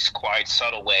a nice, quiet,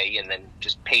 subtle way, and then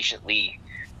just patiently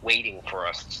waiting for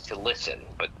us to listen.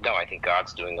 But no, I think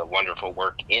God's doing a wonderful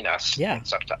work in us. Yeah.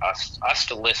 It's up to us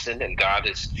to listen, and God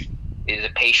is a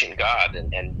patient God,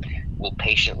 and will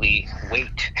patiently wait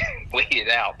it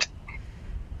out.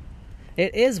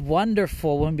 It is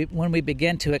wonderful when we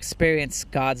begin to experience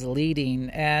God's leading,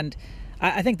 and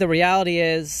I think the reality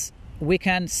is we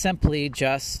can simply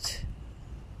just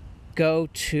go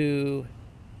to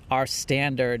our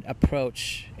standard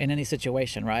approach in any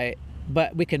situation, right?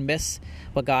 But we can miss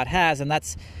what God has, and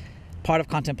that's part of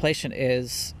contemplation,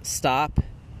 is stop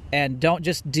and don't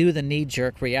just do the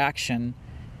knee-jerk reaction,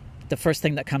 the first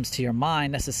thing that comes to your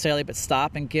mind necessarily, but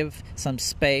stop and give some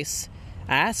space.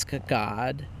 Ask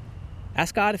God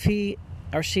if he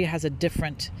or she has a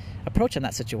different approach in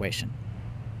that situation.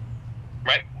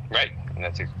 Right. And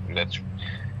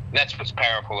that's what's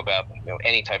powerful about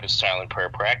any type of silent prayer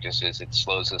practice, is it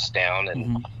slows us down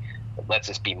and it lets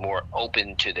us be more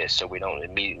open to this, so we don't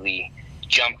immediately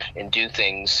jump and do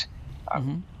things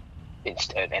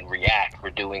instead and react.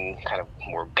 We're doing kind of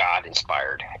more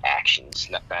God-inspired actions,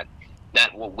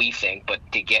 not what we think, but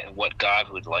to get what God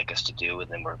would like us to do,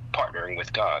 and then we're partnering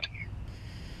with God.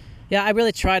 Yeah, I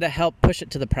really try to help push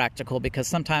it to the practical, because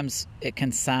sometimes it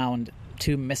can sound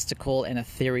too mystical and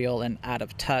ethereal and out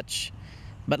of touch.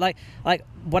 But like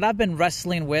what I've been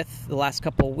wrestling with the last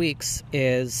couple of weeks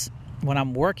is when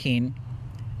I'm working,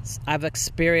 I've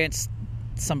experienced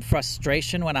some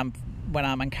frustration when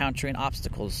I'm encountering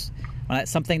obstacles, when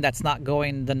it's something that's not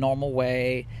going the normal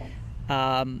way.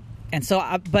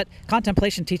 But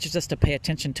contemplation teaches us to pay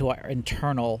attention to our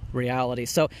internal reality.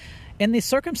 So in these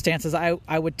circumstances,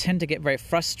 I would tend to get very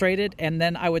frustrated, and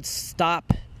then I would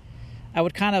stop. I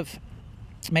would kind of,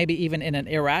 maybe even in an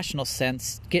irrational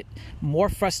sense, get more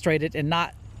frustrated and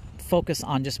not focus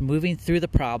on just moving through the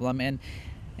problem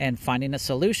and finding a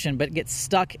solution, but get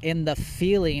stuck in the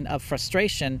feeling of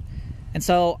frustration. And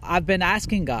so I've been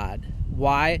asking God,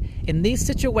 why, in these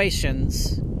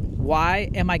situations, why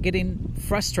am I getting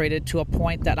frustrated to a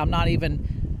point that I'm not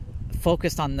even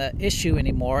focused on the issue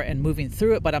anymore and moving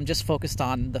through it, but I'm just focused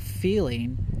on the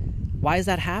feeling? Why is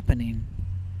that happening?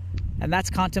 And that's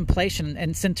contemplation.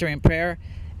 And centering prayer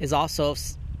is also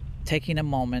taking a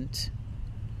moment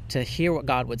to hear what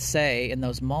God would say in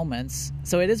those moments.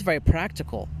 So it is very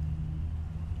practical.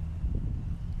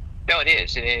 No, it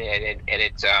is, and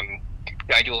it's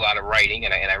I do a lot of writing,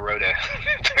 and I wrote a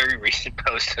very recent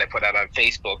post that I put out on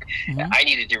Facebook. I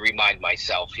needed to remind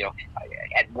myself,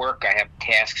 at work I have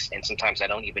tasks, and sometimes I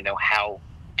don't even know how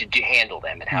to handle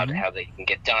them and how they can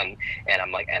get done. And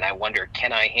I'm like, and I wonder,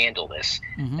 can I handle this?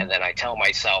 And then I tell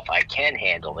myself I can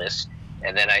handle this,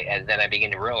 and then I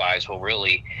begin to realize, well,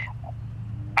 really,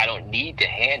 I don't need to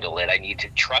handle it. I need to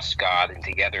trust God, and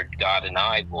together God and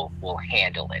I will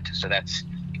handle it. So that's,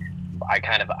 I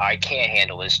can't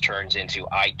handle this turns into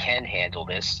I can handle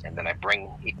this, and then I bring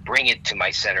it to my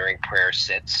centering prayer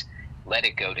sits, let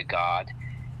it go to God,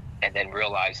 and then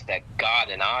realize that God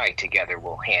and I together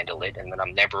will handle it, and then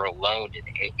I'm never alone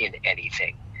in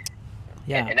anything.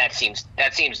 Yeah, and that seems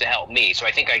to help me. So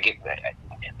I think I get,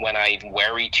 when I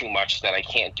worry too much that I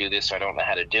can't do this, or I don't know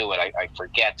how to do it, I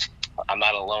forget I'm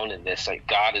not alone in this. Like,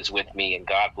 God is with me, and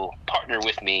God will partner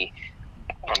with me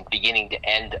from beginning to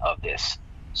end of this.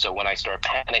 So when I start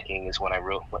panicking is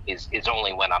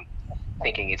only when I'm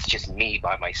thinking it's just me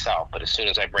by myself. But as soon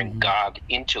as I bring God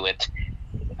into it,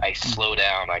 I slow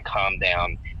down, I calm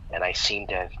down, and I seem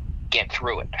to get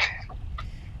through it.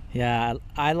 Yeah,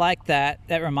 I like that.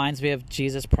 That reminds me of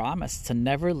Jesus' promise to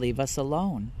never leave us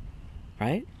alone,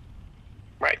 right?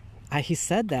 Right. He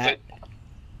said that.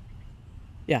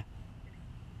 Yeah.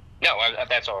 No,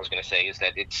 that's all I was going to say, is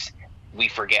that we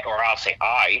forget, or I'll say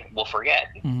I will forget,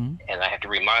 Mm-hmm. and I have to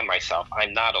remind myself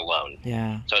I'm not alone.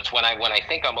 Yeah. So it's when I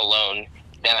think I'm alone,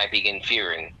 then I begin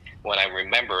fearing. When I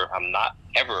remember I'm not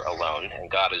ever alone and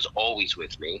God is always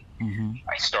with me, Mm-hmm.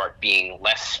 I start being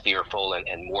less fearful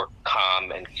and more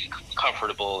calm and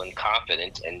comfortable and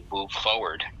confident, and move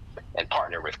forward and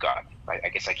partner with God. I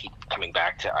guess I keep coming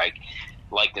back to, I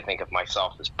like to think of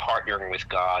myself as partnering with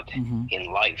God Mm-hmm. in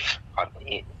life,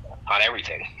 on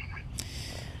everything.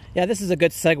 Yeah, this is a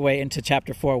good segue into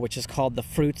chapter 4, which is called The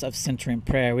Fruits of Centering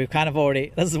Prayer. We've kind of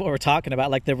already, this is what we're talking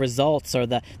about, like the results or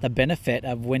the benefit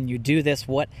of when you do this,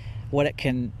 what it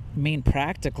can mean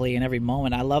practically in every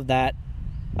moment. I love that.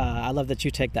 I love that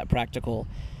you take that practical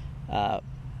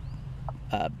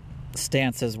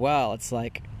stance as well. It's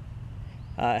like,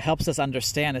 it helps us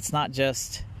understand it's not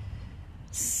just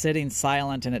sitting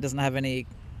silent and it doesn't have any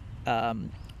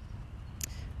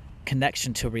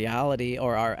connection to reality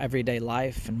or our everyday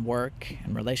life and work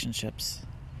and relationships.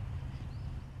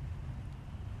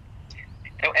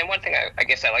 And one thing I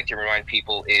guess I like to remind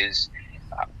people is,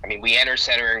 we enter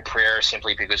centering prayer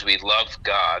simply because we love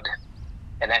God,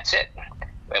 and that's it.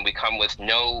 And we come with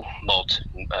no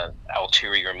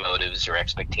ulterior motives or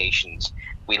expectations.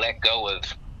 We let go of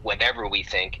whatever we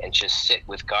think and just sit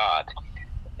with God.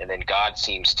 And then God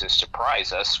seems to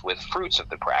surprise us with fruits of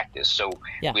the practice. So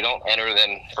we don't enter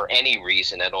them for any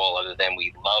reason at all other than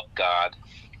we love God,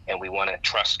 and we want to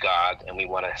trust God, and we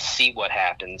want to see what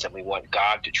happens, and we want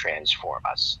God to transform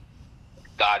us.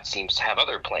 God seems to have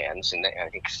other plans, and I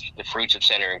think the fruits of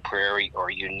centering prayer are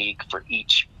unique for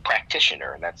each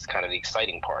practitioner, and that's kind of the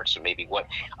exciting part. So maybe what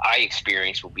I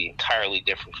experience will be entirely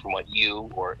different from what you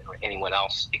or anyone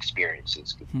else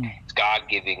experiences. It's God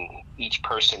giving each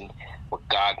person what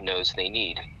God knows they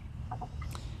need.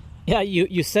 Yeah,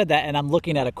 you said that, and I'm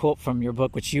looking at a quote from your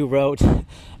book, which you wrote,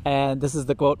 and this is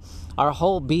the quote: "Our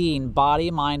whole being, body,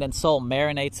 mind, and soul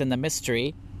marinates in the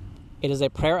mystery. It is a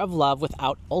prayer of love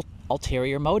without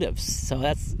ulterior motives." So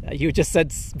that's, you just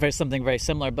said something very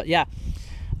similar. But yeah,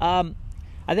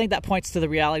 I think that points to the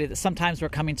reality that sometimes we're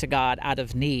coming to God out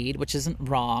of need, which isn't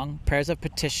wrong, prayers of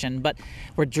petition, but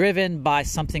we're driven by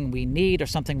something we need or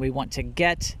something we want to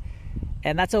get.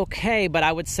 And that's okay, but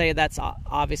I would say that's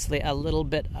obviously a little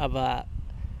bit of a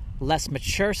less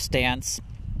mature stance.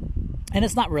 And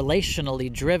it's not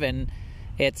relationally driven,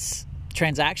 it's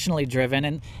transactionally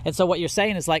driven. And so what you're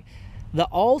saying is like the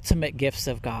ultimate gifts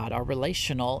of God are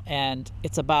relational, and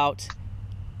it's about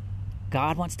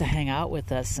God wants to hang out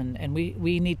with us, and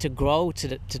we need to grow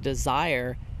to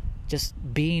desire just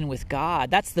being with God.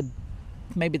 That's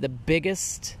maybe the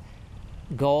biggest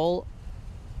goal,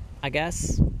 I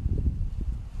guess.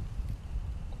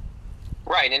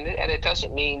 Right, and it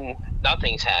doesn't mean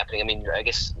nothing's happening. I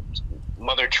guess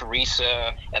Mother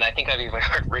Teresa, and I think I've even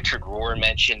heard Richard Rohr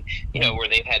mention, where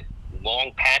they've had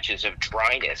long patches of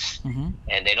dryness,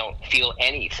 and they don't feel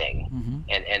anything,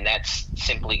 and that's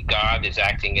simply God is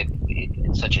acting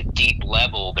at such a deep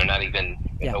level they're not even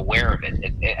aware of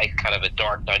it. It's kind of a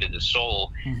dark night of the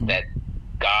soul that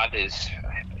God is.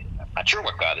 I'm not sure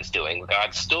what God is doing.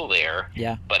 God's still there,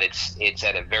 but it's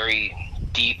at a very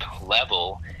deep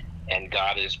level. And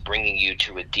God is bringing you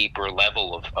to a deeper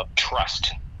level of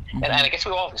trust. And I guess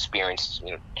we all have experienced,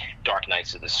 dark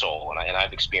nights of the soul. And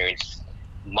I've experienced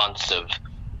months of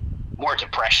more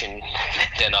depression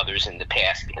than others in the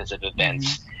past because of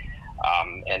events.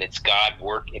 And it's God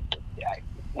working.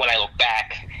 When I look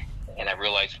back and I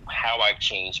realize how I've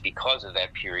changed because of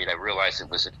that period, I realized it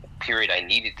was a period I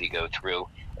needed to go through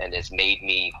and has made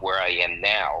me where I am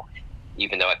now,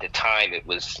 even though at the time it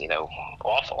was,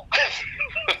 awful.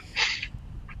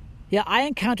 Yeah, I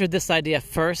encountered this idea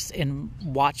first in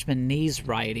Watchman Nee's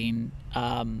writing.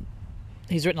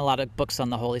 He's written a lot of books on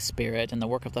the Holy Spirit and the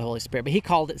work of the Holy Spirit, but he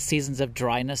called it seasons of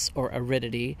dryness or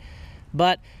aridity.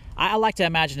 But I like to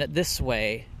imagine it this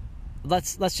way.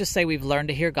 Let's just say we've learned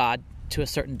to hear God to a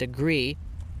certain degree,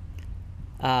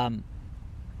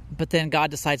 but then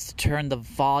God decides to turn the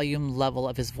volume level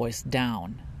of his voice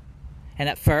down. And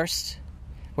at first,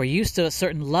 we're used to a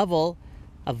certain level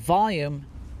of volume,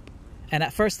 and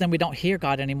at first then we don't hear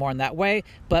God anymore in that way.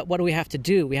 But what do we have to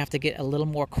do? We have to get a little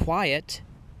more quiet,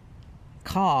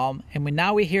 calm, and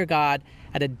now we hear God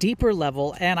at a deeper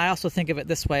level. And I also think of it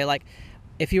this way, like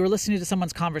if you were listening to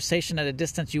someone's conversation at a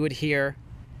distance, you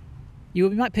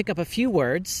might pick up a few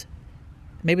words,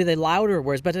 maybe the louder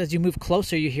words, but as you move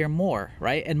closer, you hear more,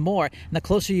 right? And more. And the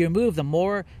closer you move, the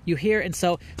more you hear. And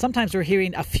so sometimes we're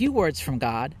hearing a few words from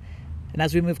God, and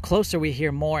as we move closer, we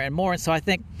hear more and more. And so I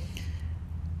think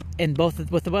in both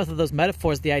of those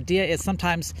metaphors, the idea is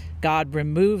sometimes God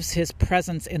removes his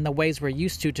presence in the ways we're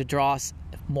used to draw us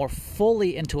more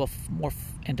fully into a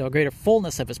greater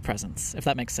fullness of his presence, if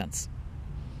that makes sense.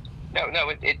 No,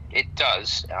 it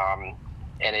does.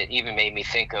 And it even made me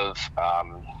think of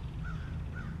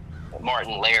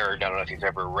Martin Laird. I don't know if you've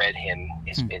ever read him.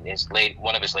 In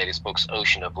one of his latest books,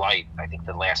 Ocean of Light, I think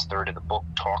the last third of the book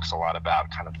talks a lot about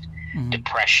kind of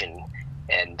depression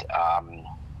and how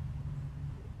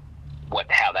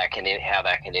that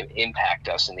can impact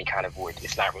us. And the kind of word,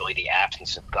 it's not really the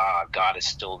absence of God. God is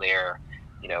still there,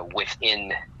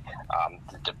 within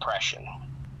the depression.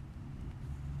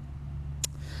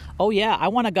 Oh yeah, I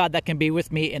want a God that can be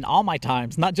with me in all my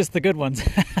times, not just the good ones.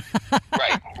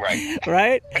 Right.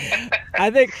 Right? I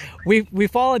think we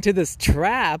fall into this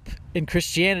trap in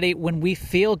Christianity. When we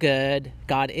feel good,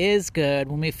 God is good.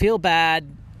 When we feel bad,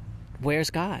 where's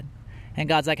God? And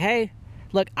God's like, hey,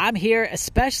 look, I'm here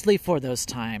especially for those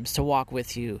times to walk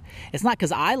with you. It's not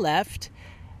because I left,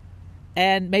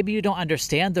 and maybe you don't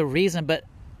understand the reason, but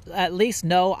at least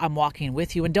know I'm walking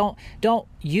with you. And don't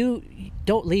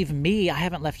leave me. I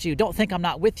haven't left you. Don't think I'm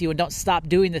not with you, and don't stop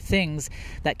doing the things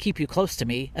that keep you close to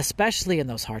me, especially in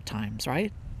those hard times,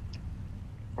 right?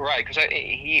 Right, because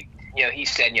he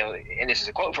said, and this is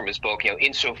a quote from his book,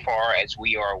 insofar as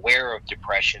we are aware of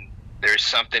depression, there's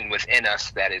something within us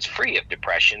that is free of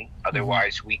depression.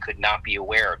 Otherwise, we could not be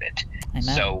aware of it. Amen.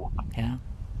 So, yeah.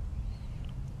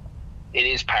 It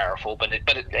is powerful, but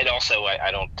it also,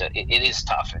 it is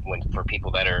tough for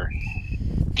people that are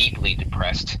deeply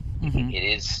depressed. It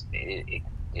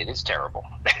is terrible.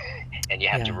 And you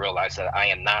have to realize that I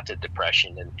am not a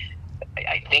depression. And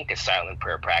I think a silent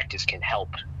prayer practice can help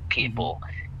people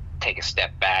take a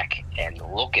step back and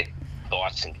look at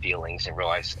thoughts and feelings and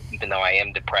realize, even though I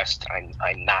am depressed,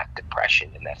 I'm not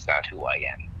depression, and that's not who I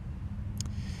am.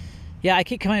 Yeah, I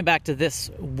keep coming back to this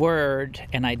word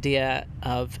and idea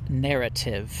of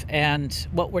narrative. And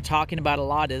what we're talking about a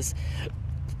lot is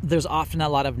there's often a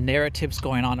lot of narratives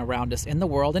going on around us in the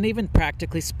world. And even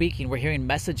practically speaking, we're hearing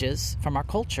messages from our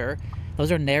culture.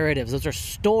 Those are narratives. Those are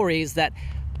stories that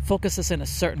focus us in a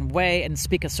certain way and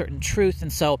speak a certain truth.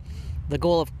 And so the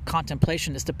goal of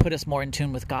contemplation is to put us more in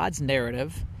tune with God's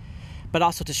narrative, but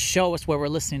also to show us where we're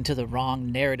listening to the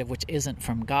wrong narrative, which isn't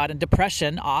from God. And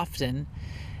depression often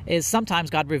is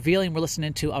sometimes God revealing we're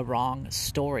listening to a wrong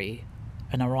story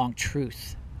and a wrong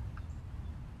truth.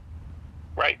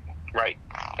 Right.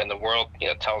 And the world,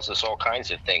 tells us all kinds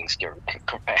of things.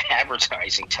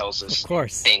 Advertising tells us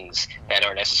things that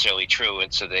aren't necessarily true,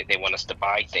 and so they want us to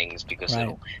buy things because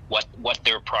of what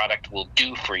their product will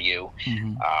do for you.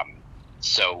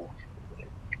 So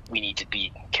we need to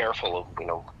be careful of,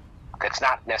 that's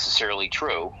not necessarily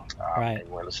true. And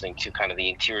we're listening to kind of the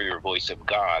interior voice of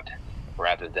God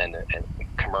rather than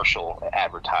commercial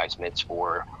advertisements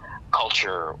or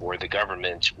culture or the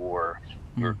government or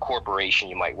your corporation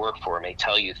you might work for may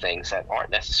tell you things that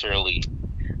aren't necessarily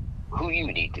who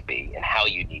you need to be and how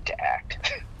you need to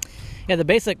act. Yeah, the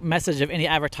basic message of any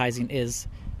advertising is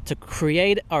to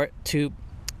create or to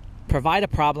provide a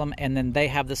problem, and then they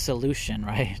have the solution,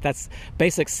 right? That's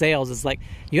basic sales. Is like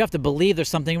you have to believe there's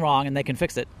something wrong and they can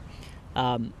fix it.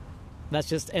 That's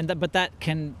just, but that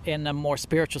can, in a more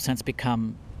spiritual sense,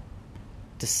 become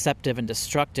deceptive and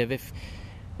destructive.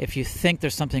 If you think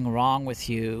there's something wrong with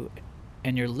you,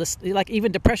 and you're listening, like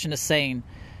even depression is saying,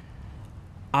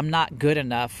 I'm not good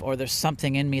enough, or there's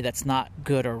something in me that's not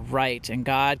good or right, and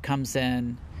God comes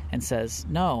in and says,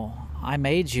 no, I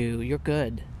made you, you're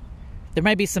good. There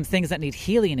may be some things that need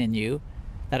healing in you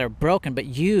that are broken, but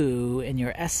you, in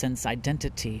your essence,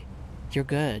 identity, you're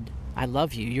good. I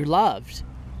love you. You're loved.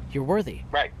 You're worthy.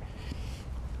 Right.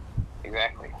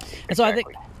 Exactly. And so I think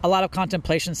a lot of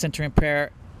contemplation centering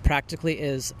prayer practically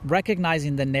is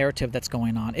recognizing the narrative that's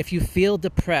going on. If you feel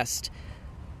depressed,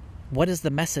 what is the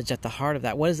message at the heart of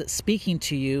that? What is it speaking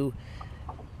to you?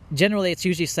 Generally, it's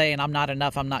usually saying, I'm not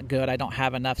enough, I'm not good, I don't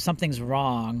have enough, something's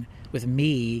wrong with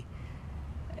me.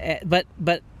 But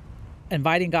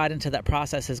inviting God into that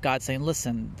process is God saying,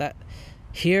 listen,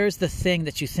 here's the thing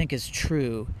that you think is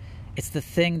true. It's the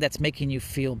thing that's making you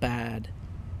feel bad,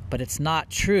 but it's not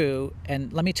true.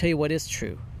 And let me tell you what is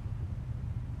true.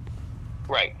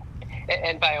 Right.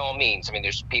 And by all means,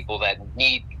 there's people that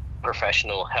need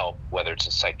professional help, whether it's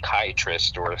a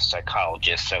psychiatrist or a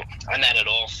psychologist. So I'm not at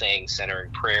all saying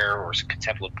centering prayer or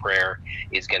contemplative prayer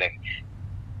is going to,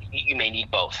 you may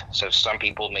need both. So some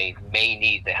people may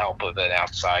need the help of an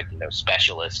outside,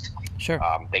 specialist. Sure.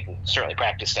 They can certainly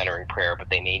practice centering prayer, but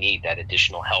they may need that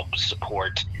additional help,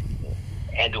 support,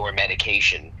 and or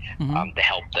medication to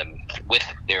help them with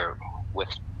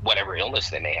whatever illness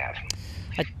they may have.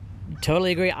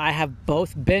 Totally agree. I have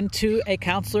both been to a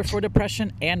counselor for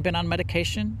depression and been on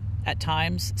medication at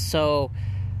times. So,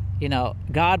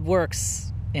 God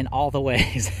works in all the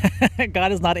ways.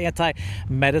 God is not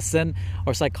anti-medicine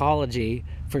or psychology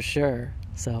for sure.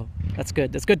 So that's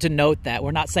good. It's good to note that.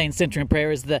 We're not saying centering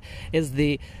prayer is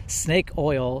the snake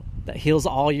oil that cures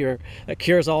all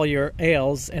your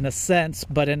ails in a sense,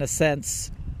 but in a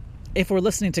sense, if we're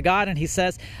listening to God and He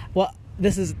says, well,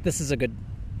 this is a good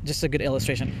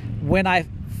illustration. When I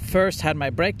first had my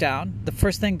breakdown, the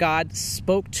first thing God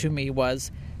spoke to me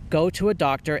was, go to a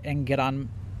doctor and get on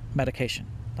medication.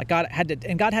 Like God had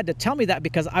to tell me that,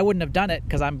 because I wouldn't have done it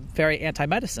because I'm very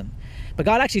anti-medicine. But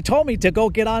God actually told me to go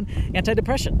get on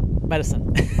antidepressant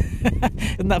medicine.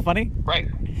 Isn't that funny? Right.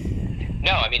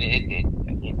 No, I mean,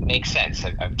 it makes sense.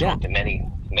 I've talked to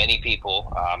many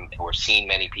people, or seen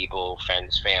many people,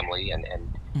 friends, family, and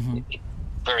it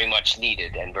very much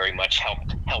needed and very much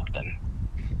helped them.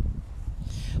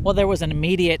 Well, there was an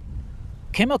immediate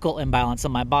chemical imbalance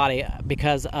in my body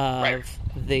because of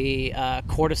the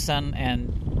cortisol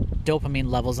and dopamine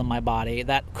levels in my body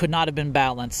that could not have been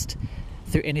balanced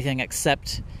through anything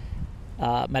except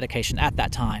medication at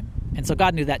that time. And so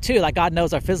God knew that too. Like, God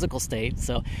knows our physical state.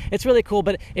 So it's really cool.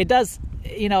 But it does,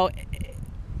 in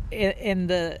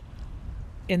the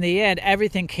end,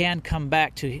 everything can come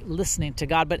back to listening to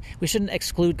God. But we shouldn't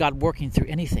exclude God working through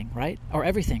anything, right? Or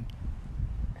everything.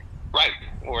 Right.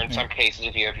 Or in some cases,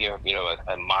 if you have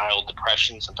a mild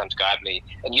depression, sometimes God may,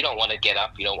 and you don't want to get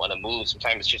up, you don't want to move.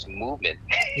 Sometimes it's just movement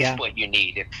is what you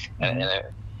need.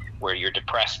 Where you're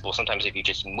depressed, well, sometimes if you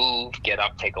just move, get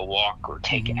up, take a walk, or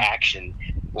take action,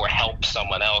 or help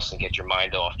someone else and get your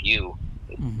mind off you,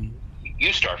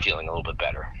 you start feeling a little bit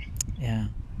better. Yeah.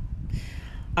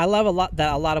 I love a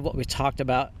lot of what we talked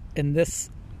about in this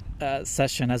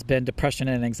session has been depression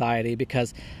and anxiety,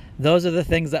 because those are the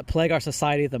things that plague our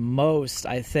society the most,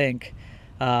 I think.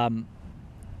 But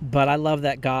I love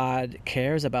that God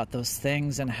cares about those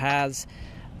things and has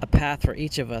a path for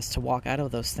each of us to walk out of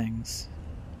those things.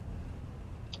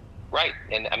 Right,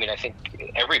 and I mean, I think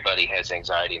everybody has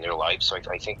anxiety in their life, so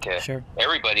I think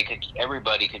everybody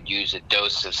could use a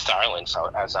dose of silence.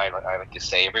 As I like to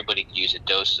say, everybody could use a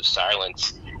dose of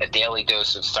silence, a daily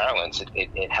dose of silence.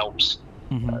 It helps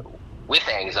with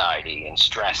anxiety and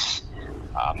stress,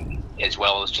 as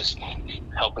well as just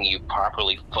helping you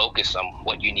properly focus on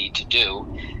what you need to do.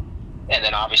 And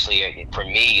then obviously for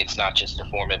me, it's not just a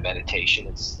form of meditation.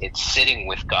 It's sitting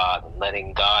with God and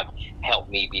letting God help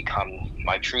me become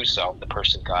my true self, the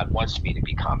person God wants me to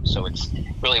become. So it's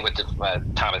really what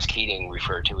Thomas Keating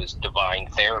referred to as divine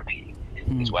therapy,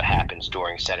 is what happens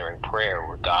during centering prayer,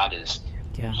 where God is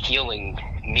healing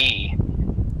me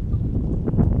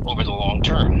over the long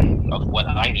term of what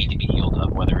I need to be healed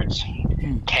of, whether it's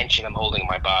tension I'm holding in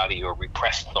my body, or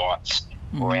repressed thoughts,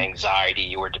 or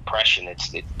anxiety, or depression. It's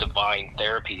divine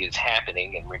therapy is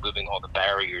happening and removing all the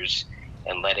barriers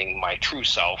and letting my true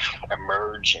self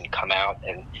emerge and come out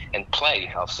and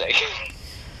play, I'll say.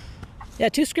 Yeah,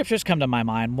 two scriptures come to my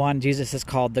mind. One, Jesus is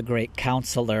called the great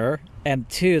counselor, and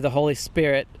two, the Holy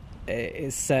Spirit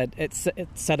it's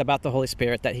said about the Holy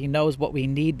Spirit that He knows what we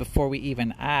need before we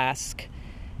even ask,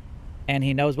 and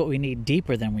He knows what we need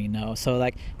deeper than we know. So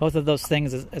like both of those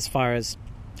things, as far as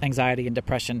anxiety and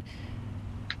depression,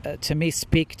 to me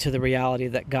speak to the reality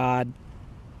that God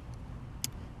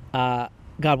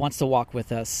wants to walk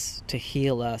with us, to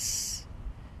heal us,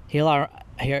 heal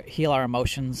our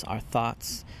emotions, our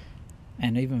thoughts,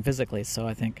 and even physically. So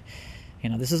I think,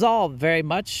 this is all very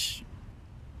much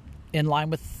in line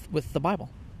with the Bible.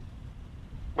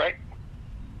 Right.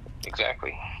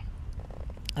 Exactly.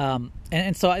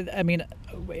 And so I mean,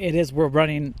 we're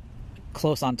running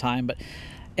close on time, but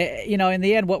in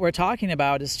the end, what we're talking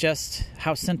about is just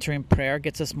how centering prayer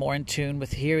gets us more in tune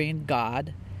with hearing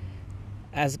God,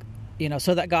 as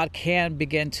so that God can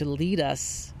begin to lead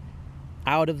us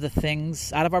out of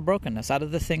our brokenness, out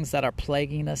of the things that are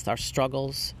plaguing us, our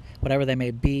struggles, whatever they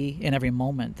may be, in every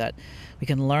moment, that we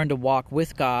can learn to walk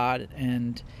with God,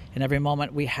 and in every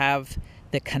moment we have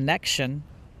the connection,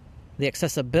 the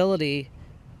accessibility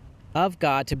of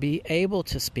God to be able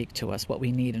to speak to us what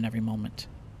we need in every moment.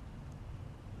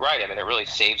 Right. I mean, it really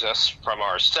saves us from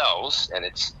ourselves. And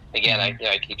it's, again,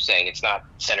 I keep saying it's not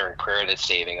centering prayer that's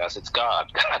saving us. It's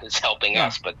God. God is helping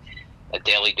us. But a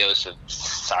daily dose of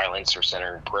silence or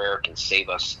centering prayer can save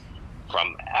us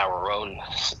from our own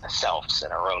selves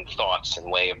and our own thoughts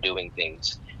and way of doing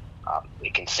things.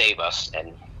 It can save us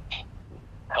and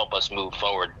help us move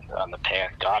forward on the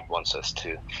path God wants us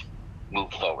to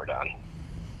move forward on.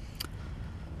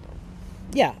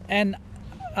 Yeah. And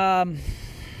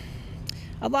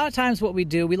A lot of times what we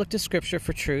do, we look to Scripture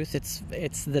for truth.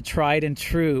 It's the tried and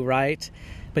true, right?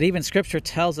 But even Scripture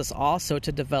tells us also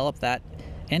to develop that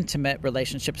intimate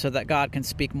relationship so that God can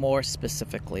speak more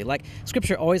specifically. Like,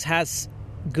 Scripture always has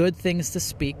good things to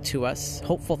speak to us,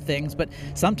 hopeful things, but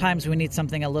sometimes we need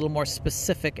something a little more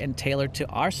specific and tailored to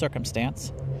our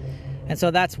circumstance. And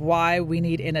so that's why we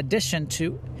need, in addition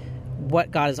to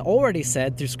what God has already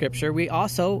said through Scripture, we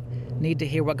also need to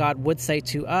hear what God would say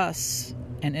to us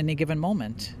in any given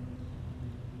moment.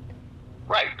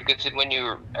 Right, because when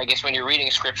you're reading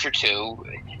Scripture too,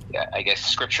 I guess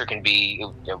Scripture can be,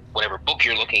 whatever book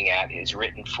you're looking at is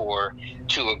written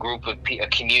to a group of a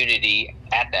community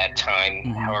at that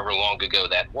time, however long ago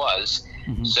that was.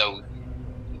 So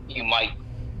you might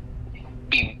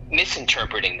be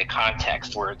misinterpreting the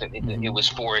context where it was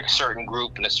for a certain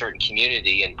group in a certain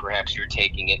community, and perhaps you're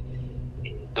taking it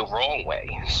the wrong way.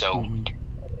 So,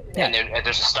 and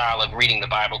there's a style of reading the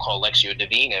Bible called Lectio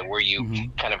Divina, where you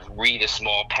kind of read a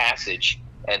small passage,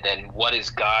 and then what is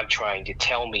God trying to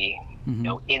tell me,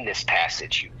 in this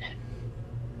passage?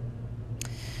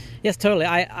 Yes, totally.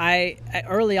 I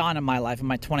early on in my life, in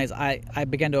my 20s, I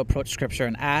began to approach Scripture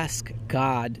and ask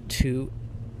God to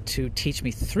teach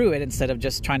me through it instead of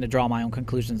just trying to draw my own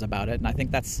conclusions about it. And I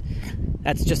think that's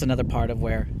just another part of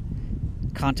where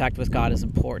contact with God is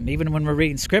important. Even when we're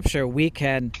reading Scripture, we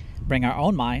can bring our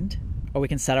own mind, or we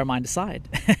can set our mind aside.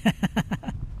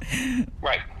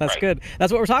 Right. That's good.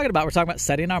 That's what we're talking about. We're talking about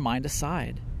setting our mind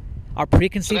aside. Our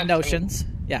preconceived notions.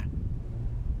 Yeah.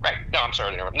 Right. No, I'm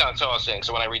sorry to interrupt. No, that's all I was saying.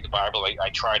 So when I read the Bible, I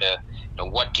try to,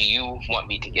 what do you want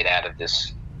me to get out of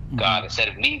this, God? Instead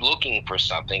of me looking for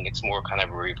something, it's more kind of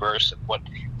a reverse of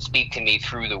speak to me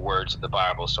through the words of the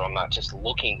Bible. So I'm not just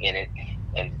looking in it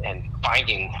and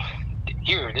finding,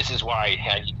 here, this is why I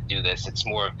had you do this. It's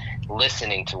more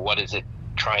listening to what is it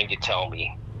trying to tell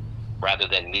me, rather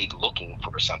than me looking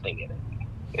for something in it,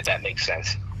 if that makes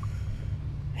sense.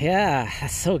 Yeah,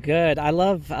 that's so good. I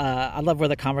love where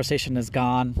the conversation has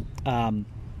gone.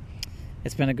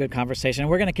 It's been a good conversation.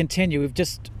 We're going to continue. We've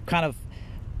just kind of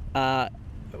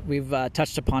we've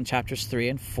touched upon chapters 3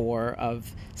 and 4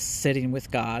 of sitting with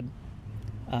God,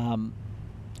 and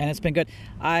it's been good.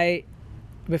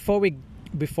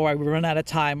 Before I run out of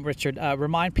time, Richard,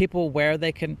 remind people where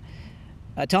they can.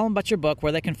 Tell them about your book,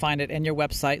 where they can find it, and your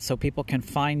website, so people can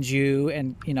find you.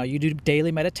 And you do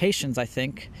daily meditations, I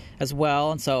think, as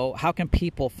well. And so, how can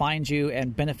people find you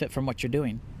and benefit from what you're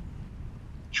doing?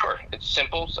 Sure, it's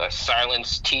simple.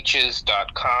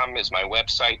 silenceteaches.com is my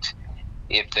website.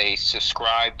 If they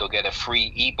subscribe, they'll get a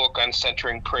free ebook on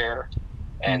centering prayer,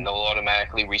 and they'll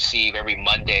automatically receive every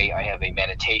Monday. I have a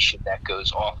meditation that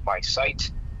goes off my site,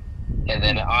 and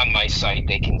then on my site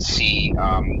they can see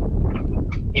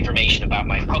information about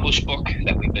my published book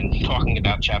that we've been talking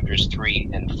about, chapters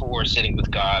 3 and 4, Sitting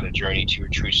with God, A Journey to Your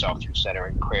True Self Through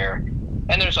Centering Prayer.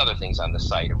 And there's other things on the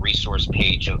site, a resource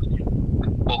page of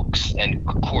books and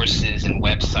courses and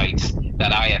websites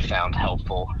that I have found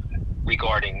helpful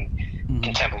regarding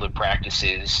contemplative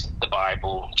practices, the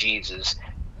Bible, Jesus,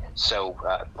 so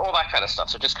all that kind of stuff.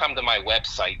 So just come to my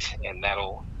website, and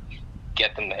that'll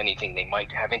get them anything they might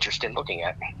have interest in looking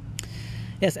at.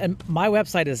 Yes, and my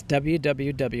website is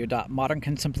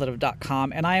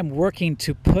www.moderncontemplative.com, and I am working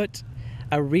to put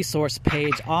a resource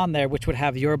page on there which would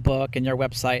have your book and your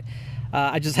website.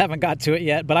 I just haven't got to it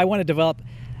yet, but I want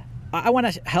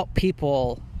to help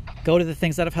people go to the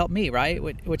things that have helped me, right?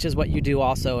 Which is what you do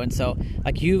also. And so,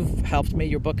 like, you've helped me,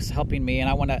 your book is helping me, and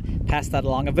I want to pass that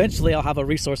along. Eventually, I'll have a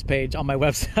resource page on my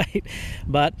website.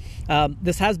 But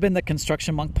this has been the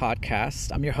Construction Monk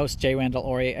Podcast. I'm your host, J. Randall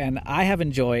Ori, and I have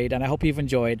enjoyed, and I hope you've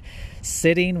enjoyed,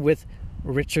 sitting with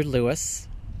Richard Lewis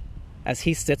as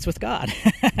he sits with God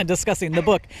and discussing the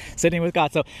book, Sitting with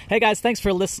God. So, hey, guys, thanks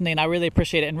for listening. I really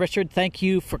appreciate it. And, Richard, thank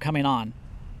you for coming on.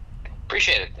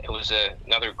 Appreciate it. It was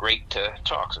another great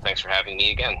talk, so thanks for having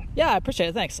me again. Yeah, I appreciate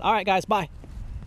it. Thanks. All right, guys, bye.